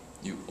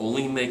 You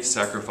only make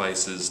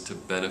sacrifices to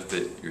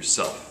benefit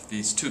yourself.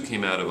 These two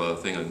came out of a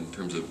thing in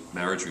terms of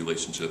marriage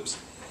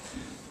relationships.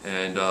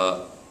 And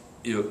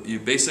you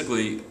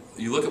basically,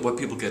 you look at what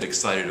people get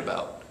excited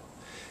about.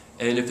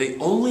 And if they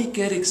only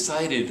get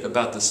excited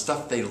about the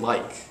stuff they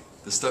like,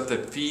 the stuff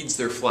that feeds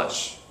their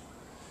flesh,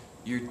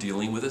 you're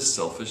dealing with a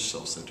selfish,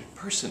 self-centered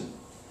person.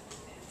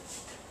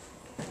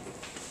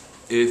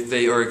 If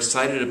they are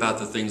excited about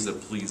the things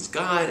that please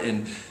God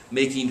and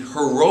making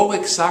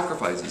heroic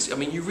sacrifices. I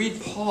mean, you read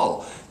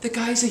Paul, the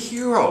guy's a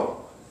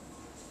hero.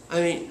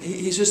 I mean,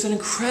 he's just an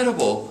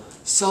incredible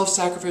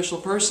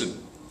self-sacrificial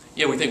person.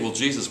 Yeah, we think, well,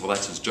 Jesus, well,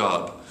 that's his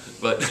job.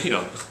 But,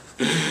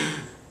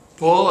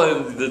 Paul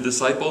and the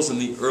disciples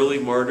and the early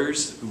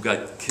martyrs who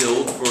got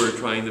killed for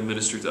trying to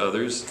minister to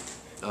others,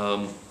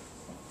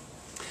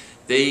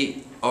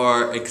 they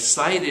are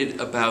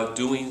excited about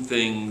doing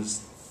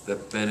things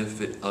that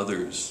benefit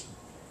others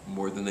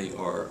more than they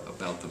are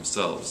about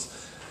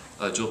themselves.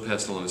 Jill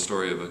passed along a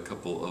story of a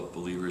couple of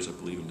believers, I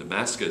believe, in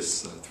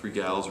Damascus, 3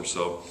 gals or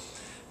so.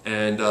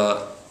 And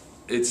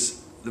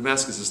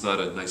Damascus is not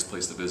a nice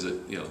place to visit.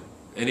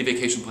 Any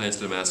vacation plans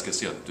to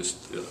Damascus,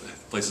 just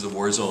places of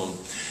war zone.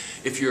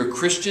 If you're a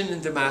Christian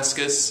in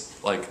Damascus,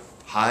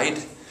 hide.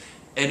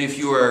 And if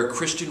you are a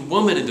Christian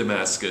woman in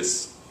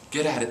Damascus,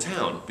 get out of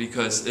town,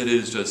 because it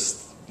is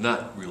just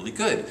not really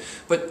good.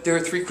 But there are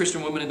 3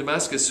 Christian women in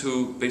Damascus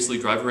who basically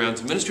drive around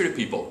to minister to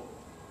people.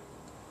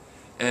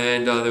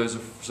 And there was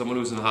someone who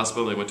was in the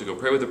hospital, and they went to go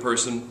pray with the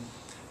person,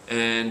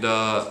 and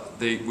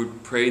they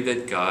would pray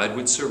that God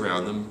would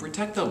surround them and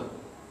protect them.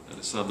 That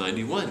is Psalm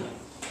 91.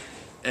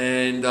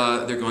 And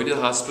they're going to the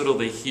hospital,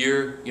 they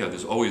hear,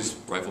 there's always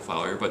rifle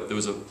fire, but there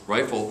was a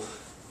rifle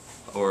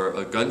or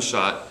a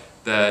gunshot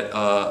that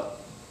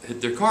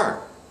hit their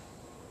car.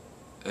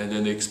 And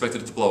then they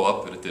expected it to blow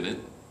up, but it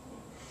didn't.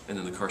 And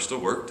then the car still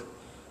worked.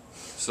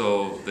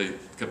 So they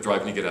kept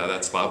driving to get out of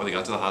that spot. When they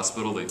got to the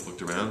hospital, they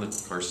looked around,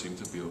 the car seemed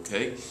to be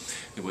okay.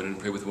 They went in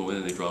and prayed with the woman,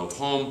 and they drove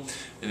home.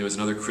 And there was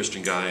another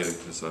Christian guy,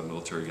 this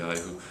military guy,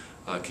 who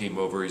came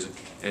over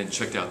and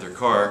checked out their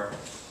car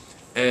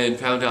and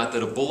found out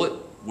that a bullet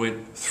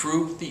went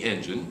through the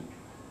engine.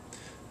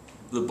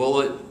 The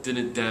bullet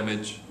didn't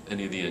damage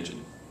any of the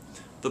engine.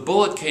 The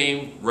bullet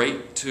came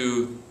right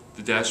to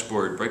the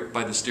dashboard, right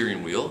by the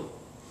steering wheel,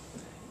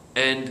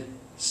 and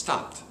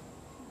stopped.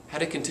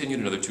 Had it continued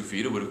another 2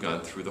 feet, it would have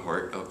gone through the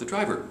heart of the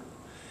driver.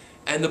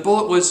 And the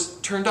bullet was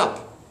turned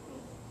up.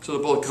 So the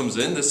bullet comes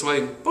in this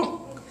way,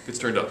 boom, gets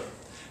turned up.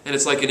 And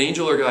it's like an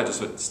angel or God just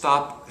went,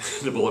 stop,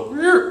 and the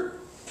bullet,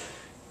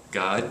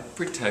 God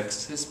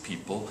protects his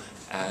people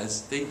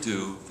as they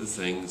do the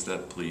things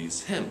that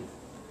please him.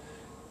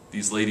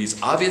 These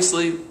ladies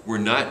obviously were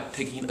not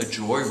taking a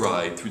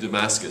joyride through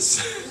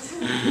Damascus.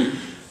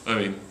 I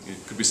mean,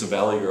 it could be some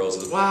valley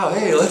girls that, wow,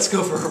 hey, let's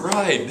go for a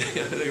ride.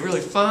 They're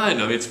really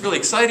fun. I mean, it's really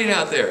exciting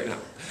out there. No.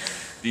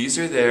 These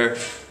are there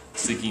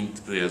seeking,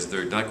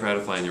 they're not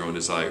gratifying their own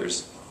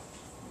desires.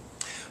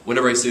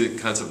 Whenever I see the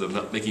concept of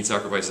not making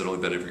sacrifices that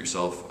only benefit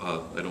yourself,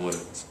 I don't want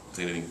to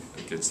say anything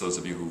against those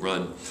of you who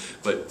run,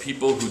 but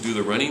people who do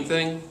the running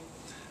thing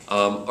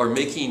are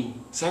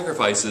making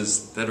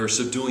sacrifices that are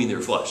subduing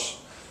their flesh.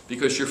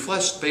 Because your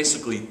flesh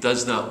basically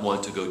does not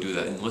want to go do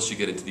that unless you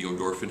get into the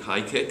endorphin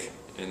high kick.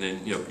 And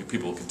then,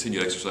 people will continue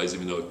to exercise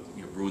even though it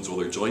ruins all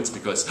their joints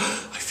because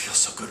I feel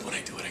so good when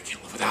I do it, I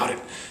can't live without it.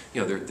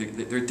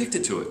 They're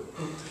addicted to it.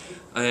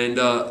 And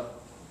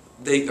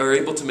they are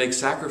able to make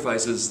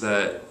sacrifices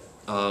that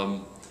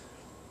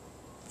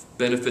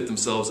benefit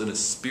themselves in a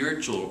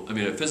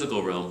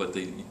physical realm, but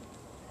they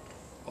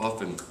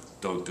often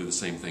don't do the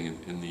same thing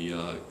in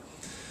the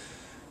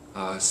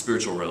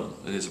spiritual realm.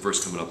 And there's a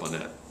verse coming up on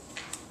that.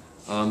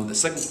 The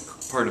second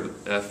part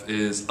of F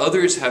is,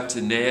 others have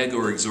to nag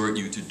or exhort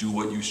you to do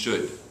what you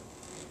should.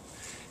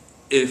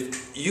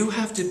 If you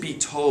have to be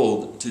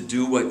told to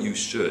do what you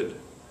should,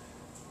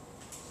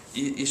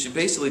 you should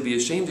basically be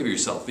ashamed of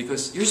yourself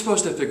because you're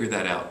supposed to figure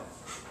that out.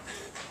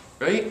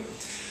 Right?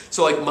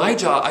 So like my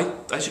job,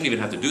 I shouldn't even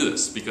have to do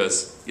this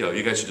because,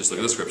 you guys should just look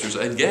at the scriptures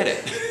and get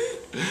it.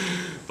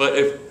 But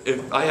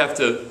if I have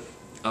to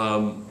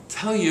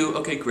tell you,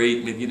 okay,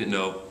 great, maybe you didn't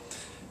know,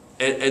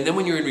 and then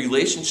when you're in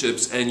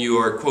relationships and you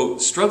are,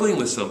 quote, struggling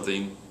with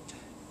something,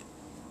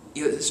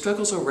 the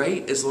struggle's all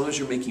right as long as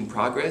you're making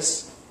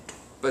progress.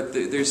 But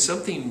there's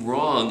something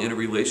wrong in a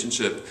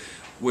relationship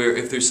where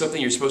if there's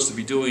something you're supposed to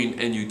be doing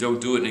and you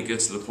don't do it and it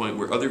gets to the point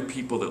where other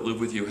people that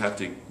live with you have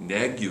to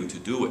nag you to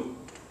do it,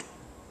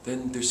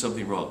 then there's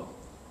something wrong.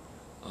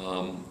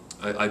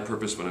 I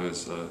purposed when I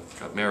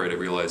got married, I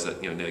realized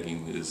that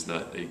nagging is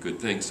not a good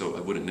thing, so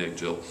I wouldn't nag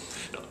Jill.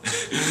 No.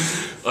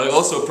 I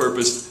also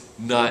purposed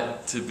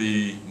not to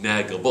be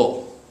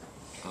naggable.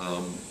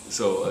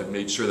 So I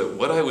made sure that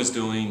what I was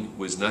doing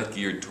was not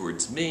geared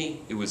towards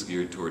me, it was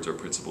geared towards our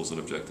principles and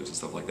objectives and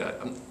stuff like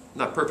that. I'm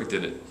not perfect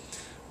in it,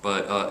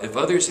 but if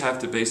others have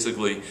to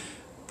basically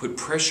put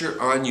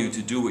pressure on you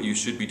to do what you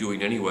should be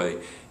doing anyway,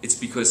 it's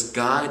because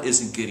God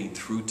isn't getting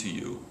through to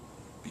you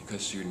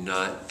because you're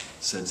not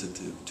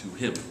sensitive to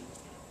him.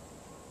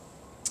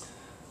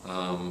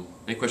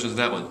 Any questions on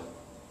that one?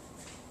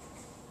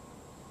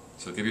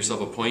 So give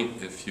yourself a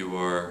point if you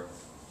are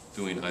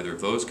doing either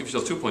of those. Give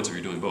yourself 2 points if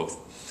you're doing both.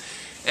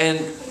 And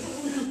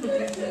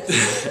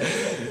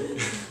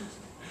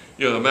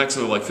a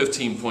maximum of like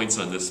 15 points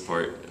on this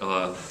part.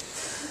 And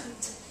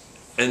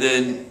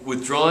then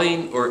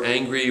withdrawing or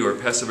angry or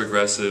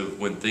passive-aggressive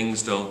when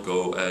things don't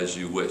go as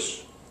you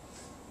wish.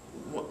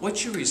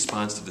 What's your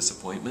response to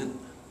disappointment?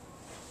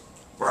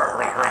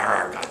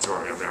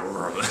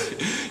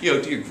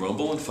 Do you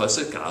grumble and fuss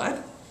at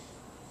God?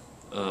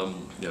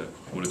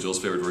 One of Jill's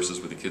favorite verses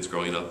with the kids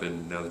growing up,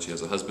 and now that she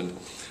has a husband,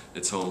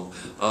 it's home,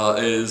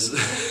 is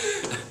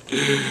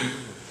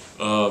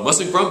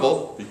mustn't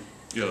grumble.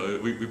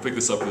 We picked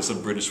this up with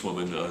some British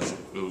woman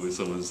who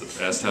someone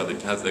asked how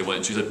they went,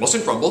 and she said,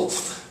 mustn't grumble.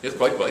 Yes,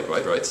 right.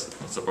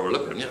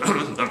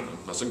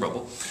 Mustn't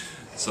grumble.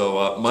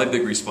 So my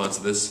big response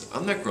to this,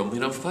 I'm not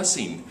grumbling, I'm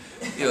fussing.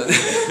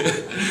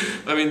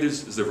 I mean,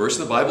 is there a verse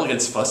in the Bible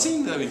against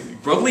fussing? I mean,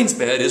 grumbling's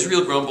bad.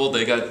 Israel grumbled,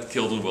 they got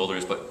killed in the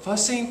wilderness, but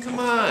fussing, come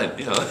on.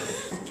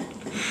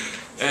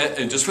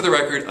 And just for the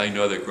record, I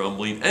know that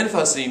grumbling and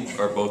fussing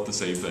are both the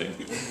same thing,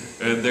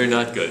 and they're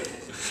not good.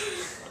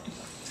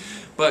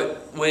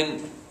 But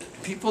when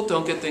people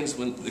don't get things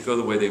when they go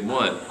the way they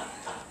want,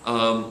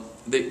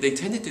 they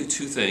tend to do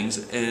two things,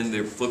 and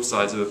they're flip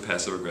sides of a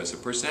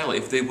passive-aggressive personality.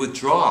 If they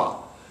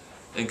withdraw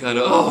and kind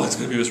of, oh, it's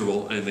going to be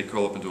miserable, and they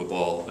curl up into a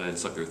ball and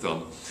suck their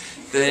thumb,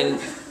 then,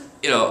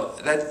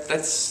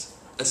 that's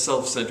a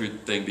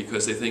self-centered thing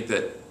because they think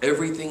that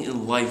everything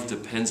in life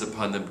depends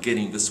upon them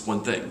getting this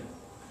one thing.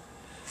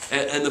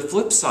 And the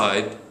flip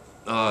side,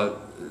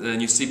 and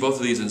you see both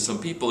of these in some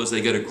people, is they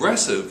get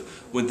aggressive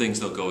when things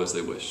don't go as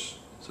they wish.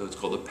 So it's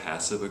called a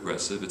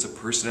passive-aggressive. It's a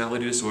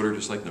personality disorder,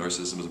 just like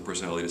narcissism is a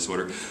personality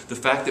disorder. The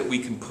fact that we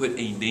can put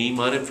a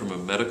name on it from a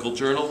medical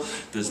journal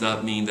does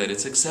not mean that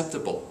it's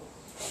acceptable.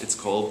 It's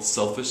called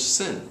selfish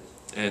sin,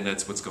 and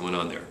that's what's going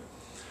on there.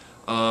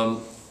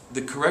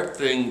 The correct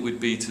thing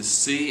would be to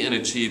see and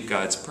achieve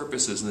God's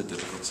purposes in the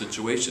difficult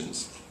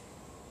situations.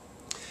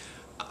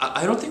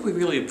 I don't think we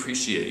really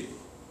appreciate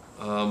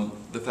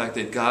the fact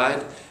that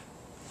God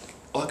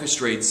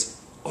orchestrates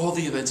all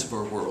the events of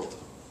our world.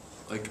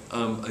 Like,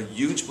 I'm a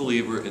huge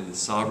believer in the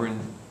sovereign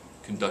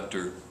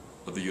conductor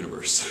of the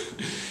universe.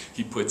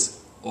 He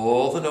puts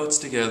all the notes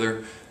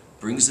together,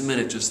 brings them in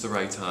at just the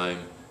right time.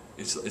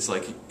 It's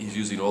like he's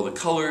using all the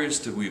colors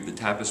to weave the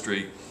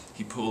tapestry.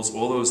 He pulls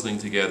all those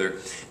things together.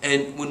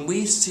 And when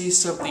we see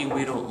something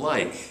we don't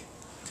like,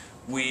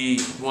 we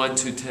want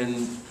to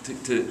tend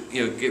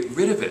to get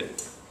rid of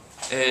it.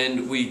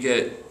 And we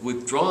get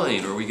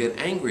withdrawing or we get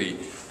angry,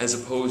 as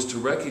opposed to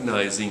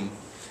recognizing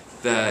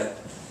that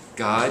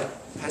God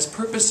has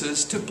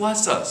purposes to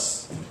bless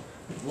us.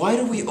 Why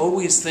do we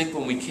always think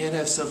when we can't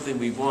have something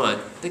we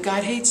want that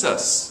God hates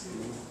us?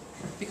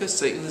 Because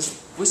Satan is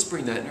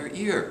whispering that in our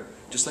ear,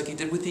 just like he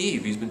did with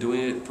Eve. He's been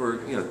doing it for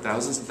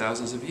thousands and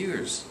thousands of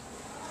years.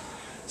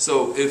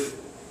 So if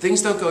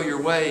things don't go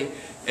your way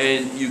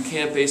and you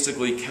can't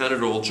basically count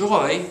it all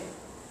joy,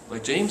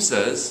 like James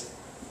says,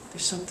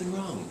 there's something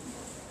wrong.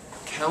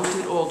 Count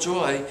it all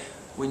joy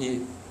when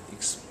you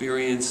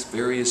experience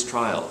various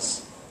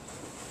trials.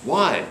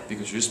 Why?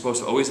 Because you're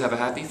supposed to always have a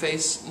happy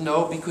face?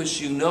 No,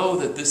 because you know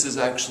that this is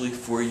actually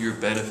for your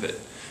benefit.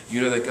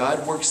 You know that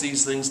God works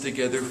these things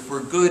together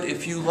for good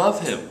if you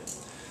love Him.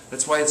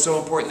 That's why it's so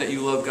important that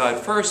you love God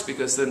first,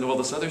 because then all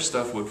this other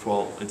stuff would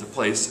fall into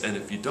place. And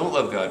if you don't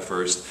love God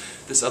first,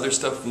 this other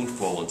stuff won't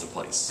fall into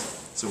place.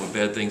 So when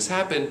bad things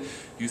happen,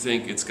 you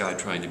think it's God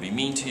trying to be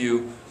mean to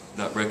you,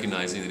 not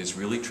recognizing that He's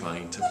really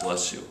trying to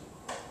bless you.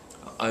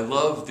 I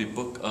love the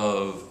book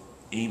of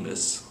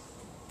Amos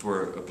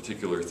for a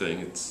particular thing.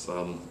 It's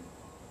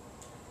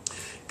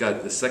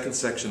got the second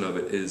section of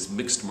it is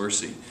mixed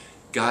mercy.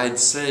 God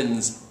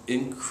sends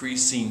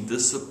increasing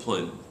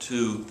discipline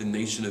to the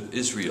nation of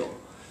Israel.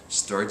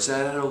 Starts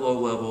out at a low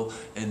level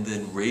and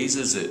then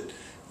raises it.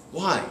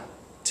 Why?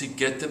 To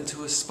get them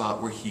to a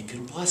spot where He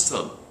can bless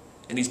them.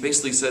 And He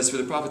basically says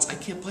through the prophets, I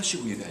can't bless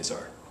you where you guys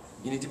are.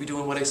 You need to be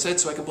doing what I said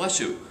so I can bless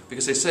you.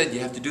 Because I said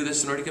you have to do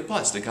this in order to get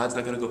blessed. And God's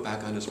not going to go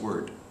back on His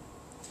word.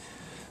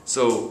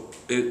 So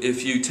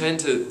if you tend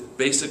to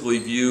basically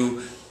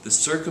view the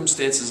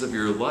circumstances of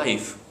your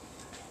life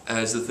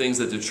as the things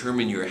that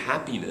determine your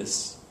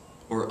happiness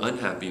or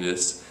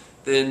unhappiness,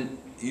 then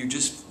you're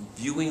just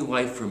viewing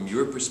life from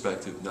your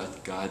perspective,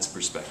 not God's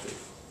perspective.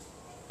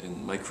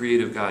 And my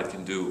creative God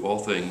can do all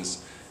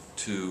things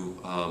to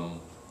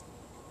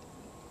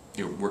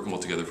work them all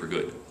together for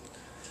good.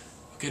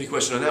 Okay, any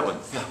question on that one?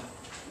 Yeah.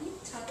 Can you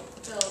talk,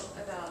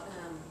 Bill, about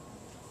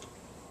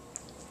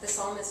the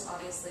psalmist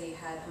obviously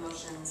had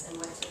emotions and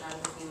went to God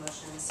with the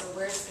emotions. So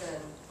where's the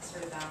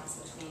sort of balance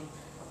between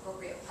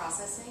appropriate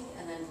processing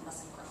and then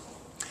mustn't grumble?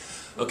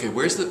 Okay,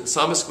 where's the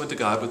psalmist went to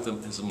God with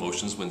his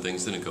emotions when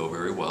things didn't go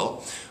very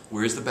well?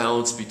 Where's the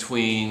balance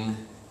between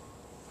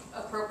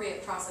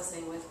Appropriate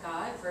processing with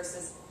God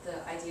versus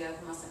the idea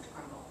of mustn't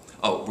grumble.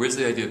 Oh, where's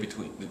the idea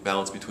between the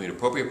balance between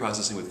appropriate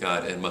processing with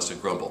God and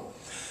mustn't grumble?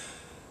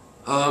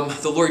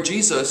 The Lord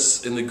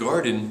Jesus in the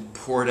garden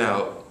poured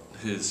out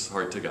His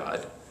heart to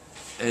God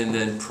and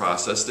then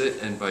processed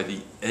it, and by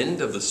the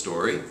end of the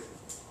story,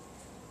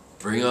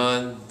 bring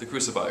on the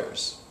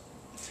crucifiers.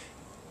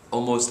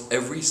 Almost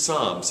every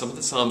psalm, some of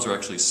the psalms are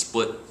actually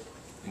split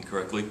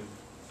incorrectly.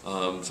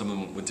 Some of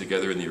them went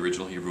together in the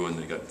original Hebrew and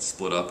they got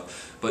split up.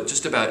 But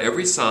just about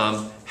every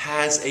psalm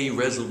has a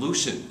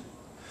resolution.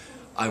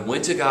 I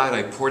went to God,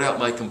 I poured out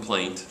my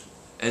complaint,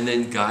 and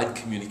then God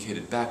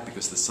communicated back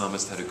because the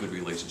psalmist had a good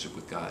relationship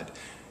with God.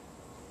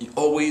 You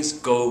always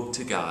go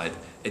to God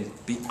and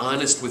be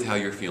honest with how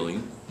you're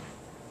feeling,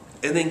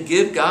 and then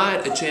give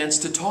God a chance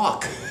to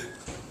talk.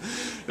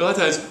 A lot of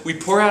times we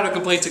pour out a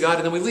complaint to God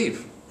and then we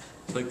leave.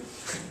 Like,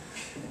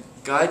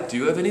 God, do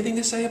you have anything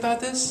to say about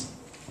this?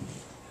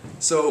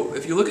 So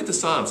if you look at the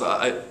Psalms,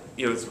 what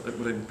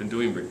I've been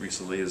doing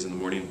recently is in the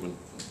morning when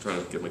I'm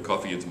trying to get my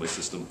coffee into my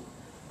system,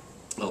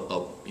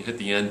 I'll hit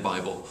the End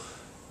Bible.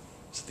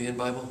 Is it the End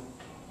Bible?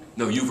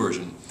 No,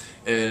 YouVersion.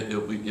 And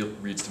it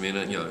reads to me, and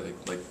I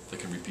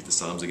can repeat the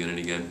Psalms again and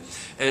again.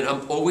 And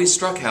I'm always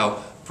struck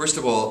how, first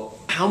of all,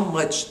 how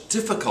much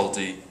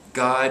difficulty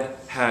God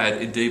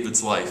had in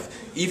David's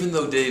life, even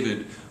though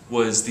David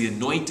was the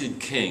anointed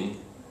king,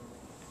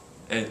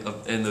 and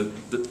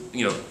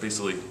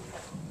basically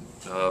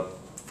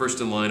first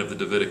in line of the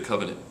Davidic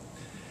covenant.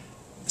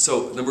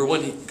 So number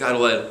one, God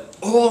allowed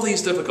all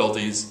these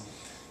difficulties,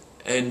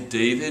 and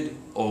David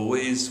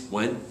always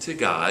went to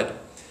God.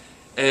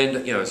 And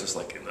it's just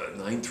like in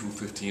 9 through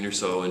 15 or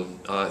so,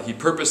 and he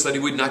purposed that he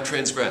would not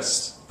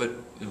transgress. But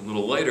a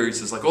little later, he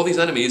says, like all these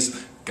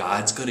enemies,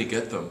 God's going to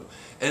get them.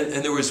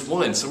 And there was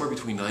one somewhere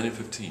between 9 and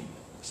 15.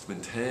 It's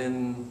been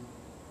 10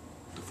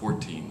 to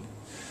 14,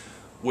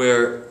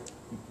 where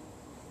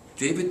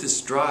David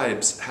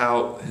describes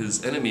how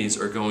his enemies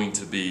are going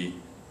to be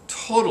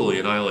totally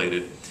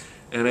annihilated.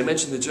 And I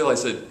mentioned to Jill, I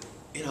said,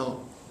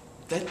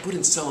 that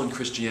wouldn't sell in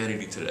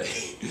Christianity today.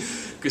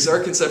 Because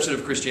our conception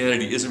of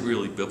Christianity isn't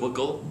really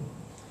biblical.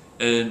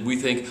 And we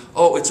think,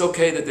 oh, it's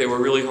okay that they were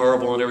really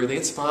horrible and everything.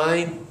 It's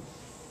fine.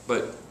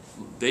 But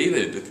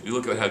David, if you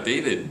look at how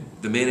David,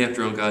 the man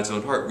after God's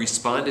own heart,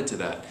 responded to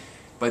that.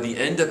 By the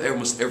end of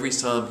almost every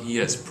psalm, he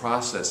has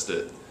processed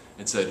it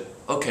and said,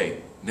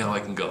 okay, now I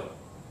can go.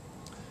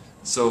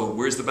 So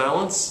where's the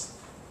balance?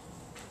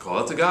 Call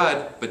out to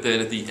God, but then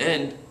at the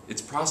end,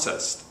 it's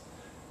processed.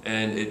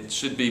 And it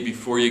should be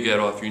before you get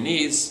off your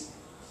knees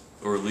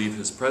or leave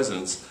His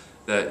presence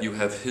that you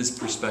have His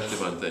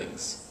perspective on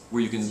things.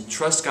 Where you can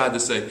trust God to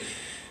say,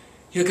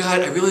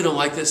 God, I really don't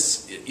like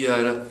this.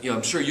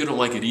 I'm sure you don't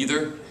like it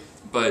either,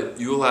 but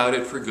you allowed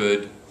it for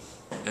good,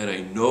 and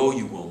I know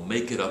you will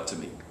make it up to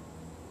me.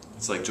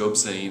 It's like Job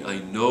saying, I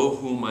know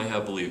whom I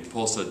have believed.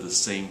 Paul said the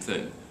same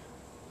thing.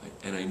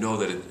 And I know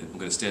that I'm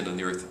going to stand on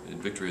the earth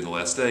in victory in the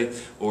last day,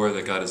 or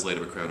that God has laid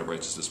up a crown of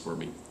righteousness for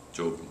me.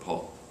 Job and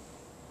Paul.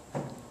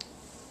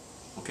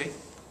 Okay?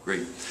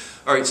 Great.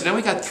 All right, so now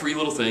we got three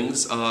little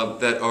things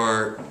that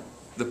are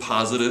the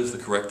positive, the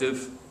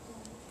corrective.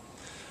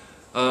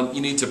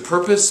 You need to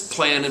purpose,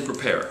 plan, and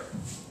prepare.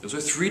 Those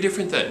are three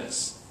different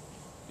things.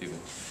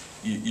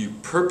 You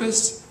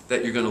purpose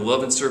that you're going to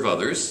love and serve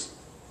others.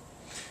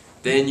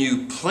 Then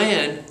you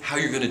plan how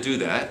you're going to do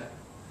that.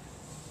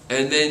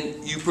 And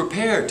then you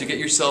prepare to get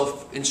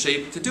yourself in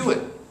shape to do it.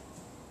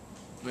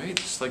 Right?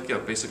 Just like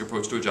basic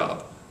approach to a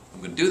job. I'm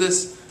going to do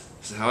this.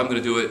 This is how I'm going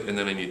to do it. And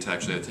then I need to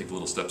actually take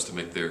little steps to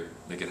make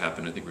it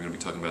happen. I think we're going to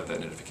be talking about that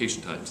in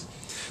edification times.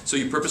 So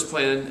you purpose,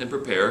 plan, and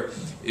prepare.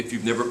 If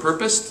you've never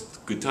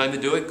purposed, good time to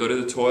do it. Go to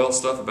the toil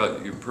stuff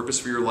about your purpose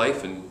for your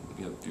life and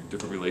your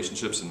different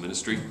relationships and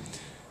ministry.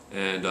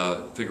 And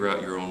figure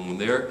out your own one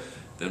there.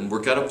 Then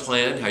work out a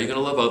plan. How you're going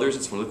to love others.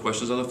 It's one of the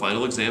questions on the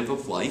final exam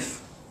of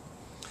life.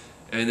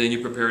 And then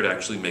you prepare to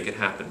actually make it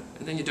happen.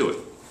 And then you do it.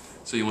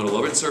 So you want to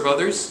love and serve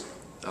others.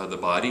 The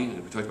body.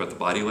 We talked about the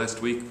body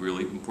last week.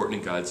 Really important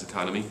in God's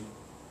economy.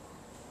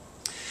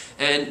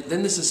 And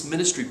then there's this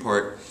ministry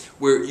part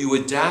where you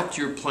adapt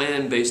your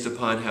plan based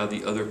upon how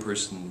the other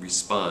person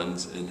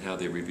responds and how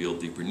they reveal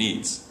deeper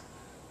needs.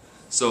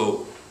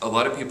 So a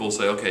lot of people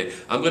say, okay,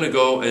 I'm going to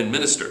go and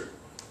minister.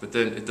 But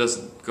then it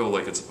doesn't go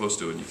like it's supposed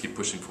to, and you keep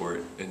pushing for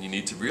it. And you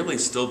need to really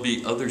still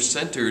be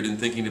other-centered and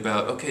thinking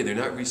about, okay, they're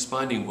not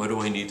responding, what do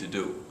I need to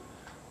do?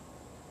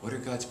 What are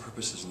God's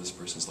purposes in this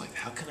person's life?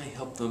 How can I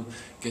help them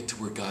get to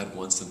where God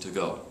wants them to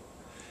go?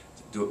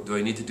 Do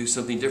I need to do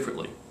something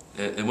differently?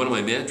 And one of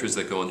my mantras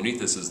that go underneath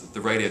this is that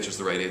the right answer is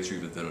the right answer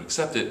even if they don't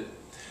accept it.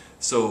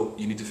 So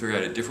you need to figure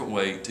out a different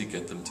way to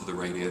get them to the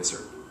right answer.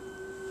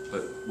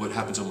 But what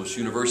happens almost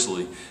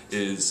universally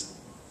is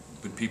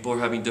when people are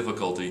having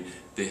difficulty,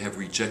 they have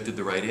rejected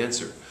the right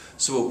answer.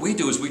 So what we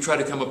do is we try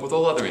to come up with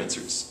all other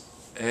answers.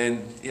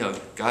 And,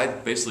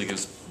 God basically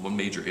gives one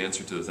major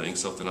answer to the thing,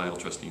 self-denial,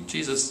 trusting in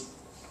Jesus.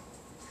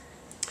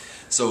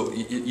 So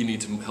you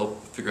need to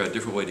help figure out a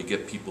different way to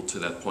get people to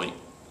that point.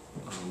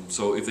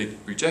 So if they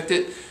reject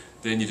it,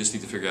 then you just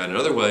need to figure out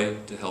another way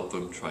to help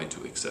them try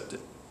to accept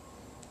it.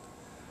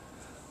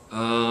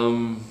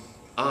 Oh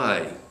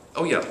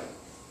yeah,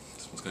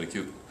 this one's kind of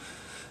cute.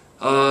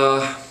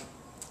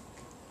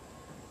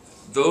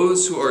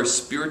 Those who are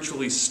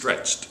spiritually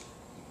stretched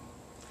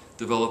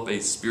develop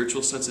a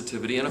spiritual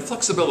sensitivity and a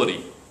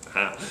flexibility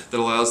that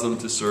allows them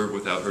to serve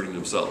without hurting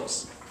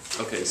themselves.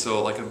 Okay,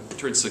 so like I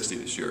turned 60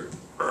 this year.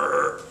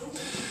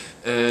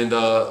 And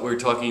we were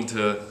talking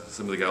to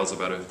some of the gals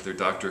about their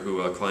doctor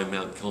who climbed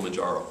Mount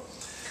Kilimanjaro.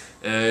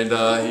 And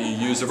he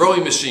used a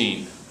rowing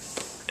machine.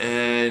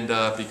 And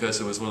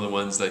because it was one of the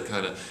ones that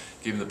kind of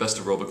gave him the best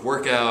aerobic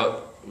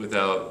workout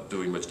without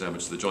doing much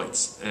damage to the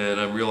joints. And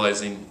I'm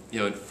realizing,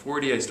 in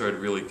 40 I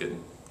started really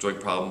getting joint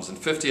problems. In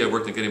 50 I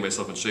worked on getting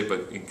myself in shape,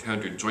 but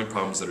encountered joint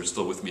problems that are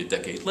still with me a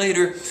decade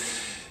later.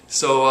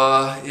 So,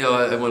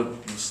 I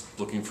was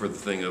looking for the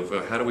thing of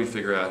how do we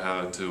figure out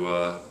how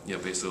to,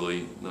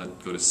 basically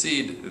not go to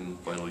seed in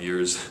final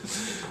years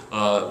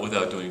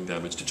without doing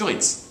damage to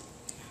joints.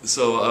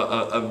 So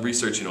I'm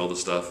researching all this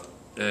stuff,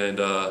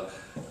 and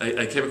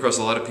I came across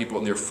a lot of people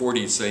in their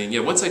 40s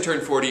saying, once I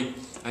turned 40,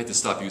 I had to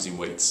stop using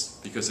weights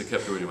because it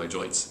kept ruining my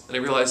joints. And I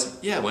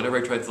realized, whenever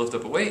I tried to lift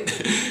up a weight,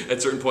 at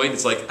a certain point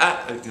it's like,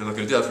 I'm not going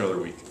to do that for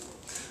another week.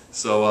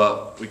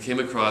 So we came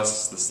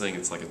across this thing.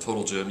 It's like a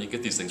total gym. You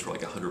get these things for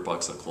like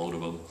 $100, a clone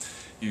of them.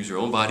 You use your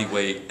own body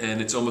weight, and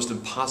it's almost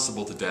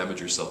impossible to damage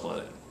yourself on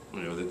it.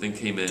 The thing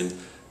came in,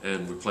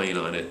 and we're playing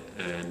on it,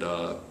 and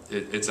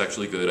it's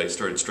actually good. I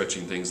started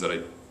stretching things that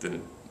I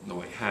didn't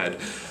know I had.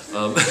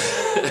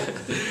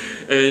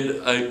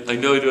 And I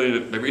know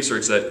doing my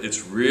research that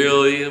it's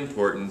really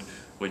important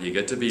when you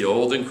get to be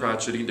old and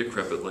crotchety and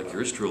decrepit like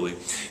yours truly,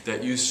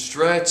 that you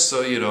stretch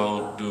so you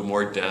don't do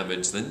more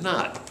damage than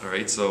not. All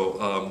right, so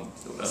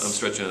I'm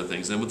stretching other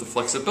things. And with the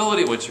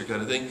flexibility, once you're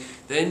kind of thing,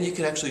 then you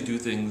can actually do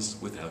things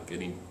without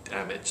getting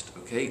damaged.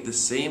 Okay, the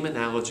same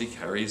analogy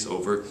carries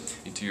over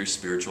into your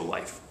spiritual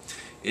life.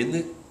 In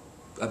the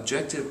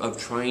objective of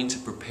trying to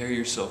prepare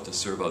yourself to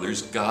serve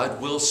others,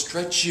 God will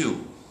stretch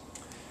you.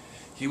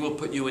 He will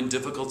put you in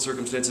difficult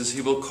circumstances.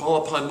 He will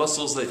call upon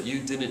muscles that you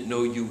didn't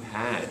know you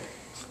had.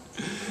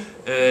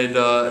 And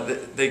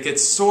they get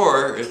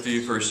sore if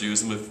you first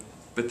use them.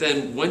 But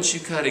then once you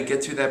kind of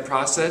get through that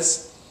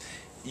process,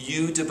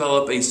 you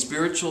develop a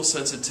spiritual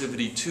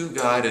sensitivity to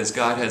God as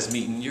God has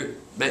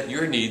met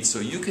your needs, so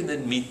you can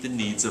then meet the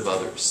needs of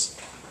others.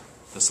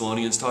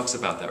 Thessalonians talks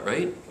about that,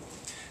 right?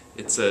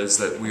 It says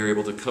that we are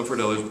able to comfort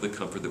others with the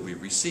comfort that we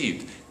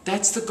received.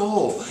 That's the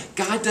goal.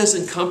 God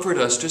doesn't comfort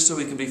us just so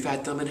we can be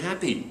fat, dumb, and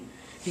happy.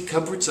 He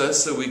comforts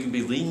us so we can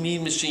be lean,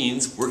 mean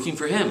machines working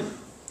for Him.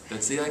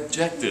 That's the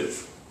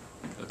objective.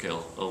 Okay,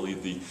 I'll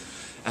leave the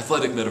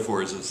athletic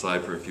metaphors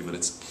aside for a few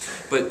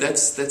minutes. But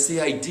that's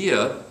the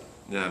idea.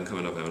 Yeah, I'm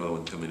coming up. I have another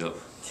one coming up.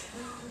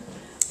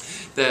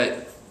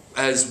 That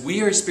as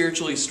we are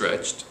spiritually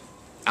stretched,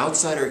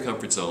 outside our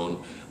comfort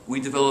zone, we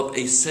develop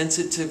a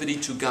sensitivity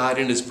to God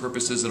and His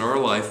purposes in our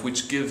life,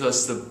 which gives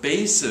us the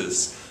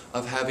basis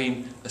of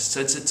having a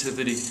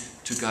sensitivity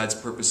to God's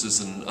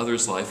purposes in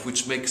others' life,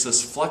 which makes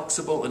us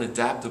flexible and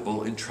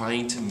adaptable in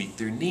trying to meet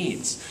their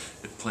needs.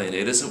 If plan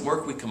A doesn't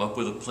work, we come up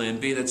with a plan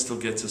B that still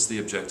gets us the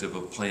objective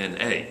of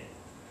plan A.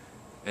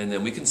 And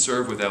then we can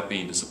serve without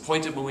being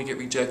disappointed when we get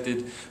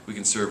rejected. We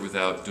can serve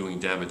without doing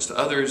damage to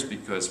others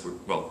because there's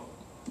going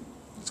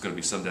to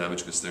be some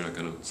damage because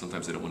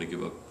sometimes they don't want to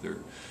give up their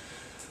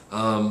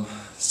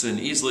sin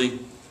easily, and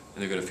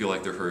they're going to feel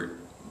like they're hurt.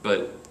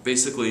 But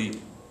basically,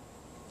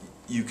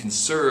 you can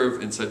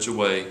serve in such a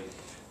way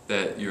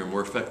that you're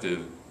more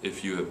effective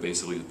if you have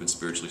basically been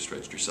spiritually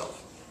stretched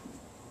yourself.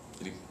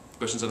 Any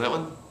questions on that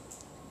one?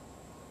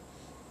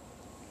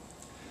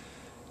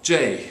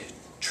 J,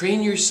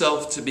 train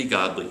yourself to be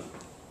godly.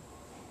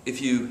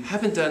 If you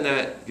haven't done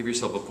that, give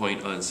yourself a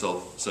point on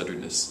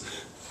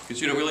self-centeredness,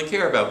 because you don't really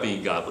care about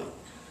being godly.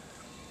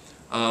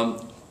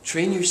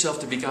 Train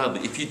yourself to be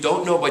godly. If you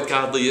don't know what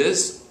godly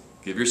is,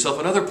 give yourself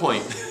another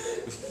point.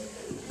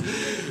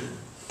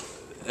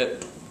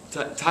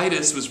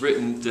 Titus was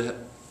written to,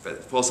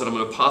 Paul said, I'm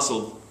an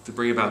apostle to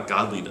bring about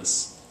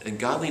godliness. And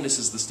godliness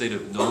is the state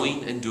of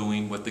knowing and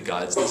doing what the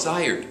gods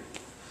desired.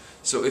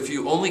 So if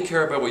you only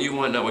care about what you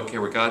want, not what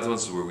God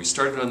wants, is where we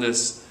started on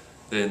this,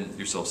 then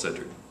you're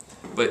self-centered.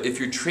 But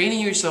if you're training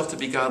yourself to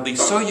be godly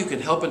so you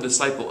can help and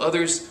disciple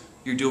others,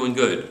 you're doing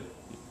good.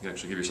 You can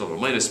actually give yourself a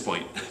minus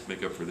point,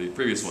 make up for the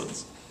previous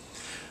ones.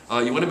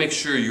 You want to make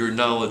sure your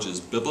knowledge is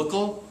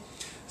biblical,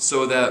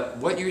 so that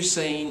what you're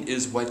saying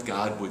is what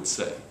God would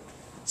say.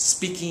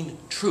 Speaking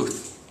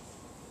truth.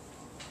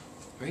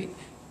 Right?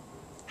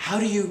 How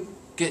do you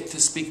get to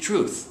speak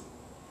truth?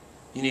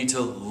 You need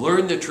to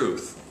learn the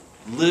truth,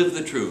 live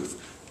the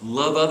truth,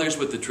 love others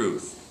with the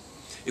truth.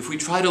 If we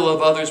try to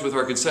love others with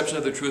our conception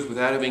of the truth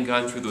without having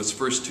gone through those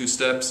first two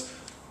steps,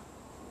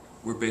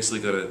 we're basically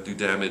going to do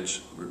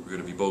damage, we're going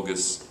to be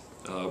bogus,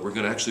 we're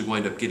going to actually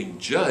wind up getting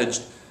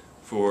judged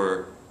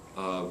for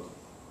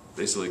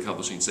basically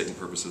accomplishing Satan's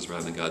purposes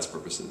rather than God's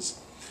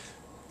purposes.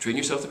 Train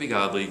yourself to be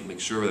godly, make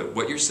sure that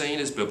what you're saying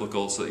is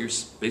biblical, so that you're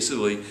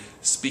basically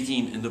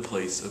speaking in the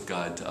place of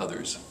God to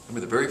others. I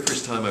remember the very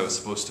first time I was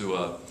supposed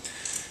to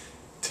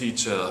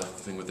teach a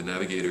thing with the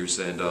navigators,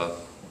 and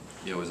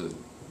it was a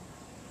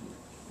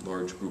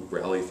large group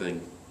rally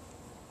thing.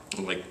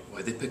 I'm like,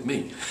 why'd they pick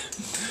me?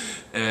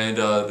 And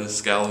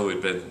this gal who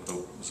had been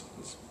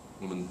this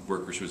woman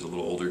worker, she was a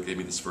little older, gave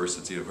me this verse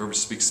that's, whoever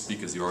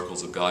speak as the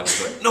oracles of God. I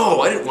was like, no,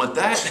 I didn't want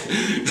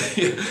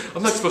that.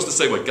 I'm not supposed to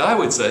say what God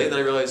would say. And then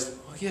I realized,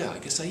 oh yeah, I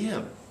guess I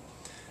am.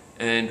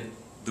 And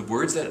the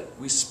words that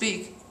we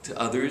speak to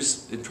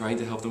others in trying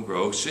to help them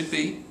grow should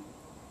be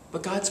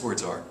what God's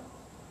words are.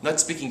 Not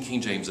speaking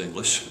King James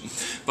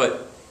English,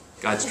 but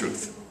God's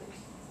truth.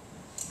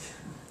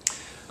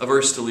 A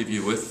verse to leave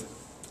you with.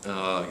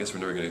 I guess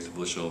we're never going to get to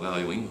volitional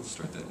valuing. We'll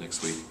start that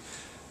next week.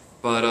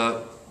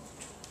 But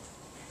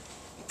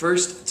 1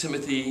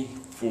 Timothy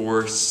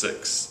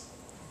 4:6.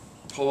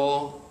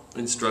 Paul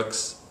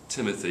instructs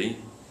Timothy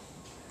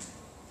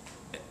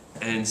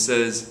and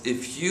says,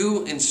 if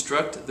you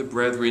instruct the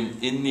brethren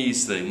in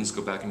these things,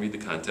 go back and read the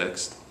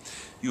context,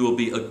 you will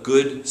be a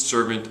good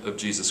servant of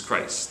Jesus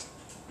Christ.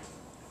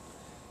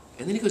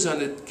 And then he goes on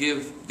to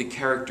give the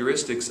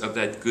characteristics of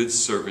that good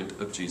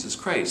servant of Jesus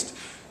Christ.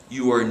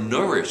 You are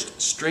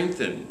nourished,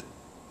 strengthened,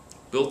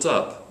 built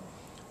up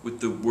with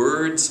the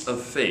words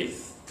of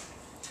faith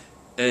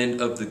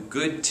and of the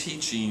good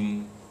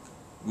teaching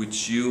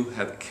which you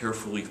have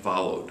carefully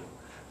followed.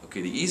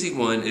 Okay, the easy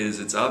one is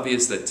it's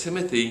obvious that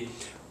Timothy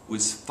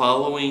was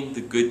following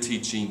the good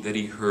teaching that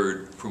he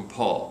heard from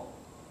Paul.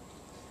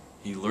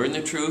 He learned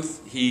the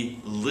truth, he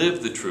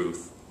lived the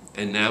truth,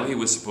 and now he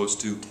was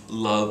supposed to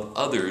love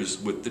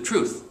others with the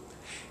truth.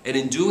 And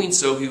in doing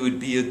so, he would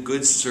be a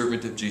good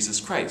servant of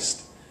Jesus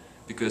Christ.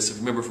 Because if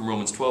you remember from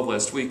Romans 12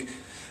 last week,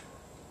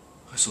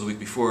 so the week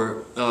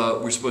before,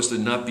 we're supposed to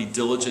not be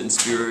diligent in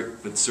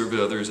spirit, but serve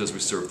others as we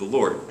serve the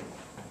Lord.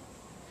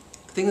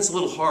 The thing that's a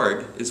little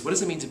hard is, what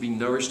does it mean to be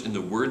nourished in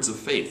the words of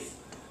faith?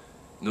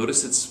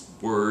 Notice it's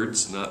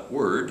words, not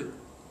word.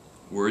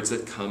 words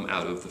that come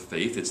out of the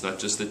faith. It's not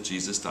just that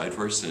Jesus died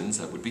for our sins.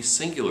 That would be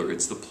singular.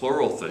 It's the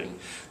plural thing,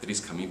 that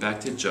he's coming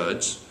back to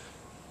judge,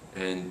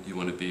 and you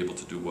want to be able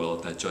to do well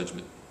at that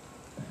judgment.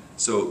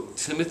 So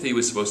Timothy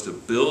was supposed to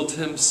build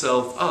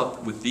himself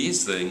up with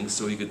these things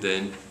so he could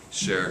then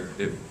share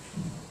it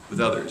with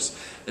others.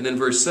 And then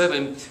verse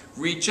 7,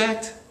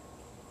 reject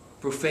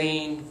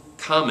profane,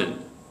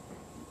 common,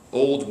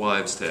 old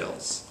wives'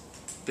 tales.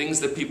 Things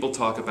that people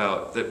talk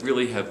about that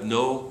really have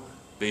no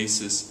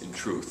basis in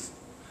truth.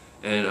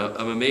 And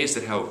I'm amazed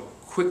at how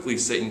quickly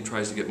Satan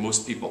tries to get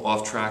most people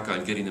off track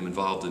on getting them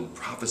involved in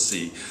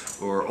prophecy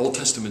or Old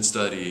Testament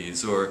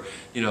studies or,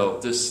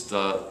 just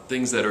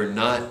things that are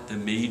not the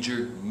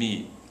major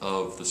meat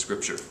of the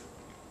Scripture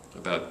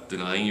about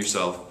denying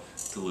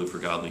yourself to live for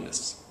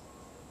godliness.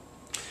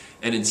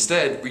 And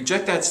instead,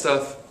 reject that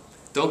stuff.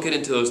 Don't get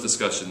into those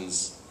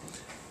discussions.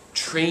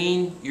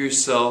 Train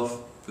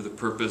yourself for the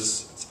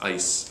purpose, it's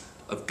ice,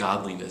 of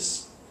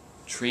godliness.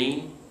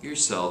 Train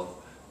yourself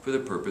for the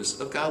purpose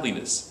of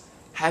godliness.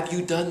 Have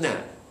you done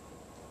that?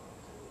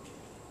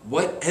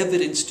 What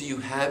evidence do you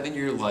have in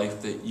your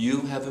life that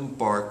you have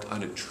embarked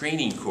on a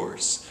training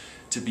course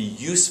to be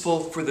useful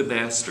for the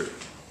master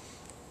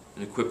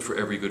and equipped for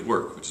every good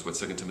work, which is what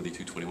 2 Timothy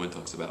 2:21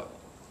 talks about?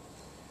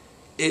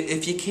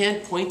 If you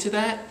can't point to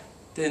that,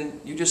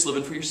 then you're just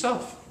living for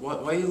yourself. Why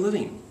are you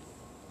living?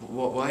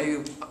 Why are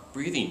you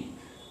breathing?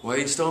 Why are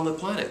you still on the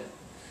planet?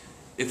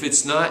 If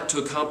it's not to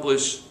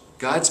accomplish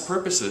God's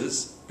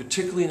purposes,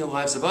 particularly in the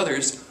lives of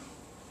others,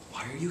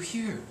 why are you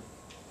here?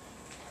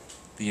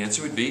 The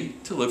answer would be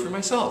to live for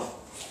myself.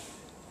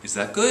 Is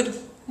that good?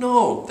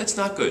 No, that's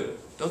not good.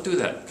 Don't do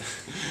that.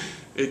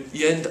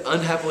 You end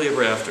unhappily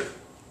ever after.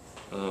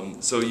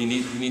 So you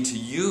need to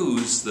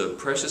use the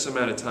precious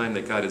amount of time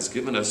that God has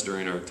given us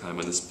during our time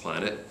on this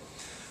planet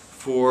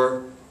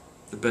for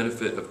the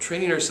benefit of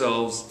training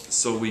ourselves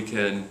so we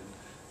can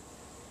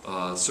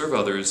serve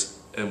others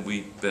and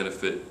we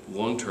benefit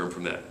long term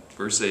from that.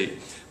 Verse 8,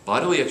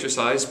 bodily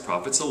exercise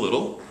profits a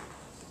little,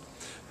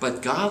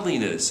 but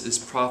godliness is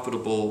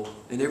profitable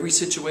in every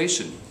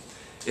situation.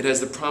 It has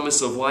the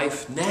promise of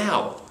life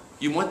now.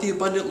 You want the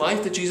abundant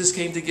life that Jesus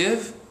came to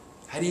give?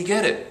 How do you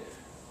get it?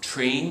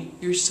 Train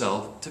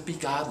yourself to be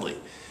godly.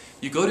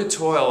 You go to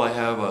Toil, I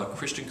have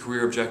Christian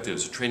career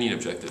objectives, training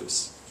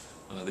objectives.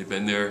 They've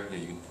been there.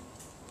 You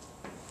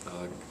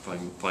can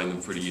find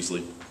them pretty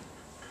easily.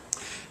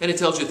 And it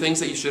tells you things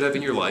that you should have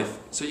in your life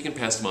so you can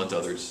pass them on to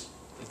others.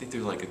 I think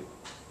they're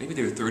maybe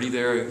there are 30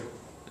 there.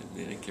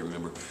 I can't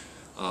remember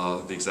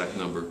the exact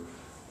number.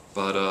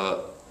 But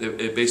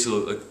it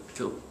basically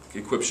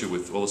equips you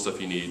with all the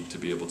stuff you need to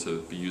be able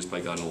to be used by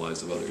God in the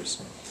lives of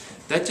others.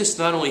 That just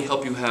not only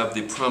helps you have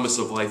the promise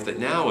of life that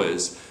now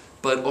is,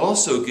 but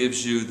also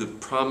gives you the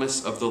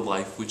promise of the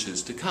life which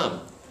is to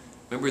come.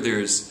 Remember,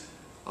 there's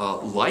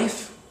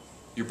life,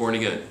 you're born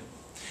again.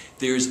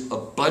 There's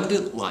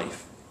abundant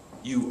life.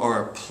 You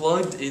are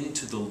plugged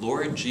into the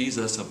Lord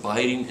Jesus,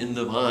 abiding in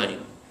the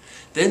vine.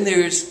 Then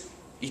there's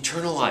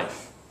eternal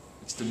life.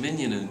 It's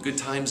dominion and good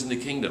times in the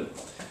kingdom.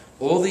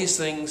 All these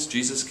things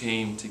Jesus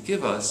came to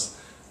give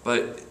us,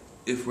 but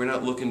if we're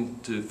not looking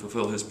to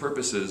fulfill his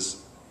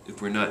purposes,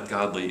 if we're not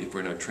godly, if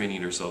we're not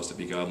training ourselves to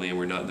be godly, and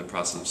we're not in the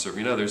process of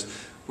serving others,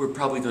 we're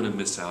probably going to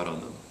miss out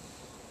on them.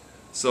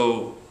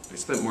 So I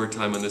spent more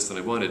time on this than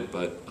I wanted,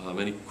 but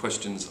any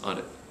questions on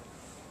it?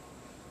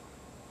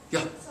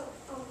 Yeah? So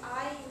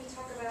we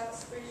talk about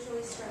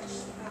spiritually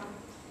stretched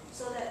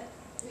so that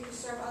we can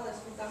serve others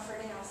without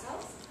hurting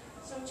ourselves.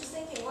 So I'm just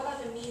thinking, what are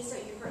the means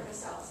that you hurt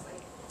yourselves?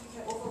 Like, you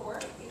can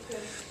overwork, you could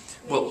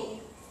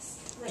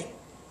maybe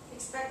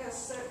expect a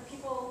certain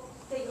people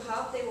that you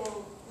help, they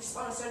will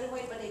respond a certain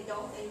way, but they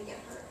don't, then you get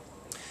hurt.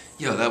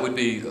 Yeah, that would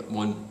be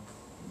one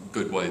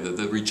good way.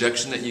 The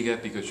rejection that you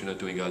get because you're not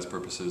doing God's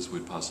purposes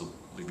would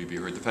possibly be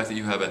hurt. The fact that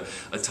you have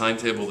a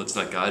timetable that's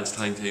not God's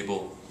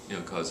timetable,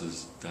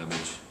 causes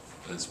damage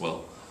as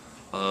well.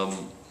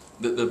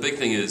 The big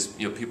thing is,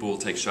 people will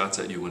take shots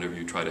at you whenever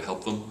you try to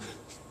help them.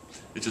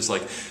 It's just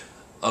like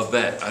a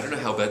vet. I don't know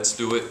how vets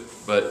do it,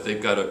 but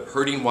they've got a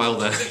hurting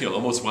wild,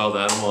 almost wild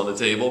animal on the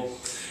table,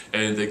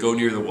 and they go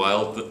near the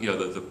wild,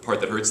 the part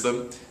that hurts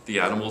them. The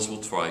animals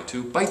will try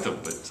to bite them,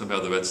 but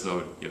somehow the vets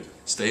know,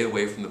 stay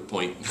away from the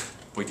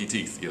pointy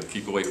teeth.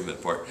 Keep away from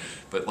that part.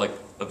 But like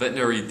a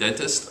veterinary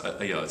dentist,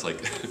 it's like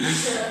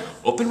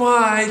open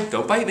wide,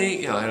 don't bite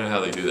me. I don't know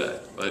how they do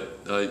that,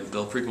 but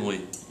they'll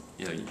frequently,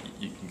 you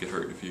can get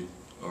hurt if you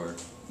are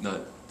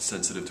not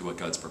sensitive to what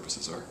God's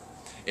purposes are.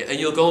 And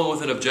you'll go in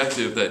with an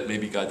objective that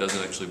maybe God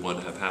doesn't actually want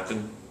to have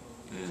happen,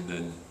 and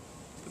then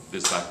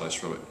there's backlash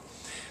from it.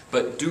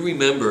 But do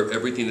remember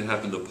everything that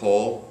happened to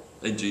Paul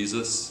and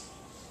Jesus.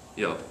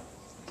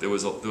 There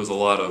was a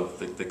lot of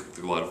they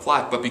took a lot of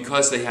flack, but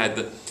because they had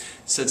the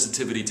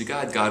sensitivity to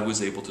God, God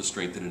was able to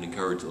strengthen and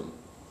encourage them.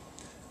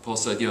 Paul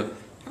said,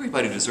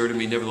 everybody deserted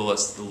me,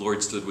 nevertheless the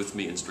Lord stood with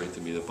me and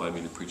strengthened me, that by me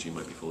the preaching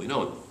might be fully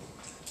known.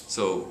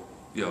 So,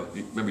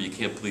 remember, you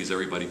can't please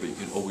everybody, but you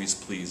can always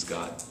please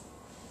God.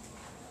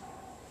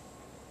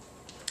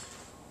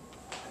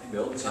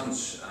 Bill, it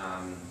sounds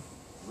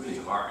really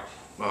hard.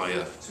 Oh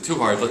yeah, too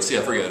hard. Let's see.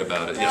 I forget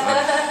about it.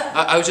 Yeah,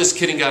 I was just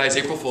kidding, guys.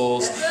 April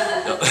Fools.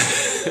 No.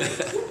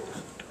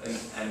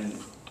 And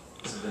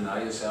to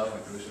deny yourself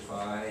and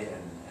crucify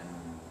and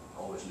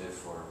always live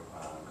for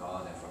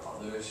God and for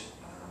others.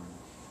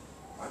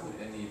 Why would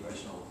any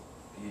rational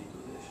being do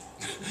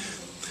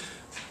this?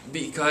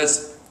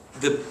 Because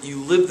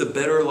you live the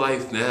better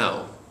life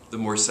now, the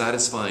more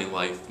satisfying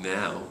life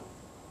now.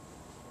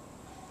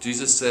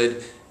 Jesus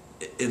said,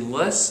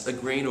 unless a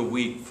grain of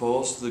wheat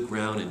falls to the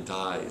ground and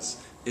dies,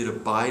 it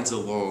abides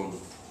alone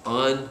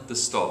on the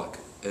stalk.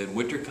 And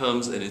winter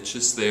comes and it's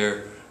just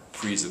there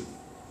freezing.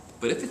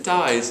 But if it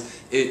dies,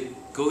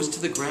 it goes to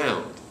the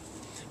ground.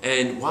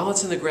 And while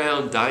it's in the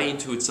ground, dying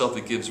to itself,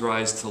 it gives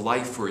rise to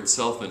life for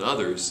itself and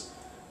others.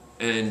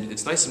 And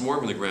it's nice and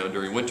warm in the ground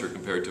during winter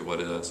compared to what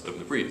it is in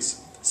the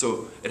breeze.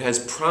 So it has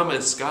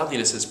promise,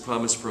 godliness has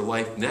promise for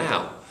life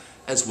now,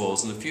 as well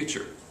as in the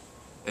future.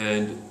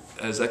 And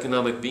as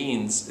economic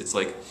beings, it's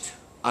like,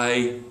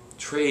 I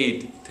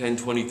trade 10,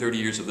 20, 30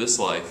 years of this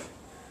life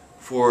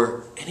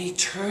for an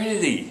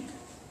eternity.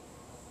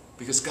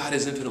 Because God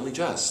is infinitely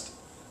just.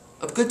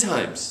 Of good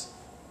times.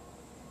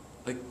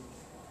 Like,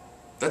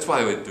 that's why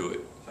I would do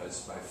it. So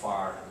it's by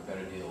far a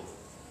better deal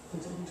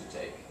to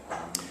take.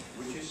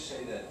 Would you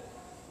say that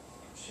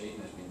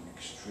Satan has been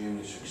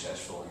extremely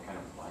successful in kind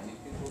of blinding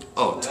people?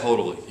 Oh,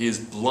 totally. He has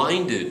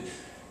blinded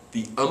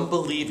the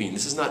unbelieving.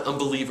 This is not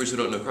unbelievers who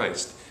don't know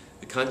Christ.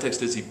 The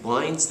context is he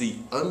blinds the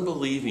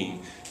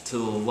unbelieving to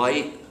the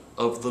light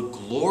of the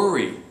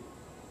glory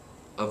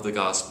of the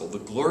gospel. The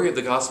glory of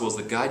the gospel is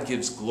that God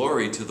gives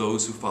glory to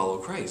those who follow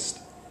Christ.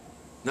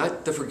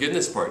 Not the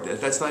forgiveness part.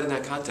 That's not in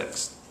that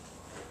context.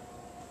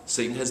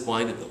 Satan has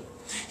blinded them.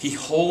 He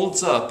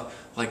holds up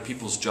like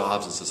people's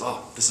jobs and says,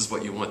 oh, this is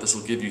what you want. This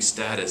will give you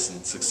status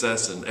and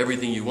success and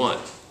everything you want.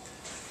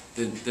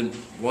 Then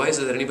why is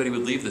it that anybody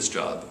would leave this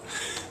job?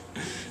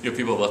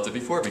 People have left it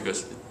before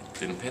because it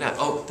didn't pan out.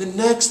 Oh, the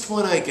next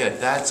one I get,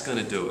 that's going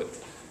to do it.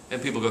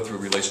 And people go through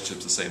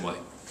relationships the same way.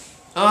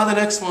 Oh, the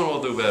next one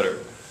will do better.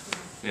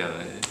 Yeah,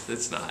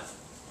 it's not.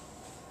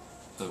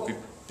 So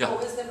yeah.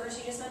 What was the verse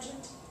you just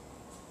mentioned?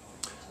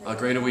 A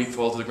grain of wheat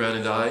fall to the ground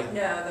and die.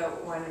 No, the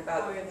one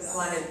about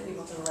blinding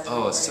people to the light.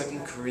 Oh,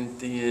 2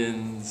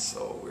 Corinthians.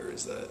 Oh, where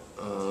is that?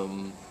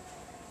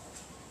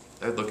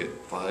 I'd look at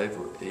 5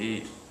 or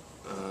 8.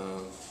 I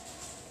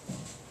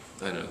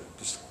don't know.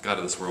 Just got out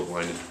of this world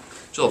blinded.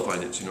 She'll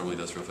find it. She normally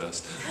does real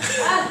fast.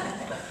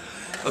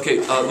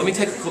 Okay, let me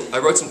take I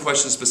wrote some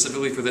questions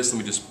specifically for this. Let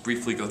me just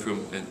briefly go through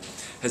them. And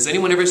has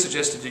anyone ever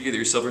suggested to you that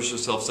you're selfish or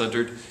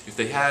self-centered? If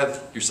they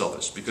have, you're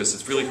selfish, because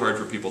it's really hard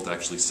for people to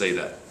actually say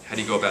that. How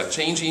do you go about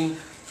changing?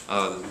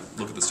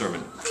 Look at the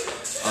sermon.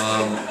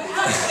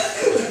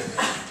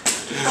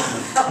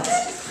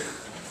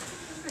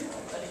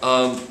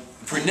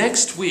 For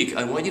next week,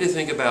 I want you to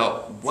think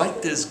about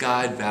what does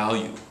God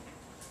value?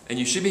 And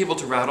you should be able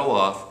to rattle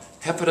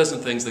off half a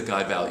dozen things that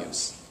God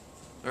values.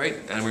 All right?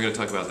 And we're going to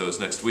talk about those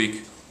next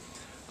week.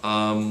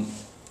 Number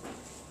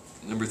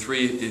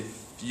 3,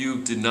 if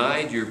you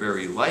denied your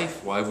very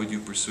life, why would you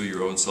pursue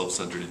your own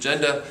self-centered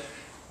agenda?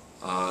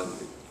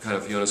 Kind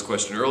of Fiona's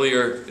question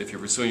earlier, if you're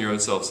pursuing your own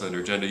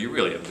self-centered agenda, you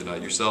really have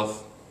denied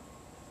yourself.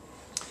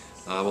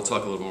 We'll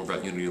talk a little more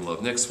about unity and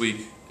love next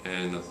week,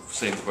 and the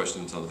same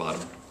questions on the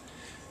bottom.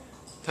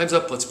 Time's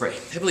up, let's pray.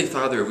 Heavenly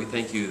Father, we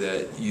thank you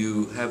that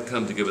you have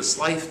come to give us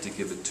life, to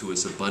give it to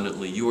us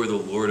abundantly. You are the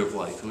Lord of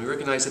life, and we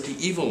recognize that the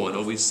evil one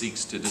always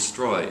seeks to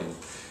destroy and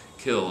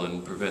kill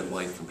and prevent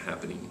life from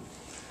happening.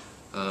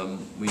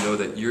 We know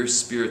that your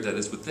spirit that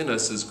is within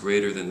us is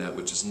greater than that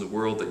which is in the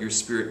world, that your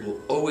spirit will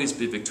always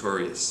be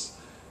victorious,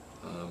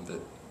 that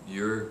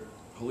your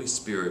Holy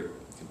Spirit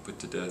can put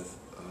to death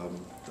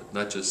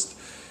not just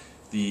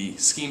the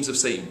schemes of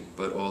Satan,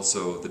 but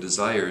also the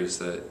desires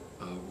that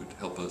would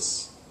help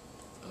us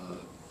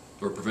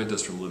or prevent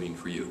us from living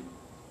for you.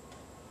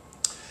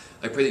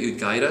 I pray that you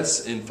would guide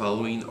us in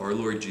following our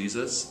Lord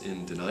Jesus,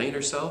 in denying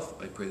ourselves.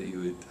 I pray that you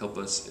would help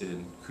us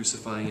in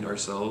crucifying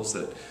ourselves,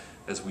 that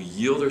as we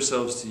yield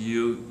ourselves to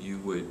you, you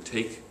would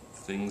take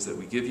things that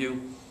we give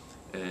you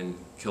and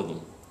kill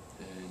them.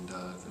 And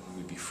that we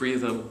would be free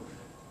of them.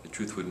 The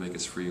truth would make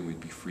us free, and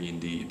we'd be free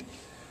indeed.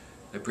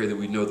 I pray that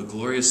we know the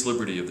glorious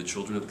liberty of the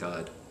children of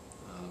God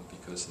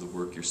because of the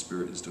work your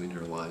Spirit is doing in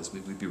our lives.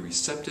 May we be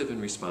receptive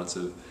and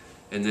responsive,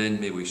 and then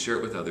may we share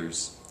it with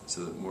others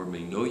so that more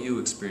may know you,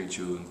 experience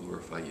you, and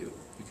glorify you.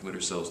 We commit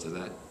ourselves to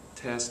that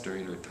task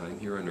during our time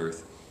here on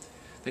earth.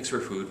 Thanks for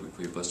our food. We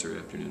pray you bless our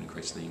afternoon in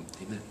Christ's name.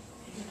 Amen.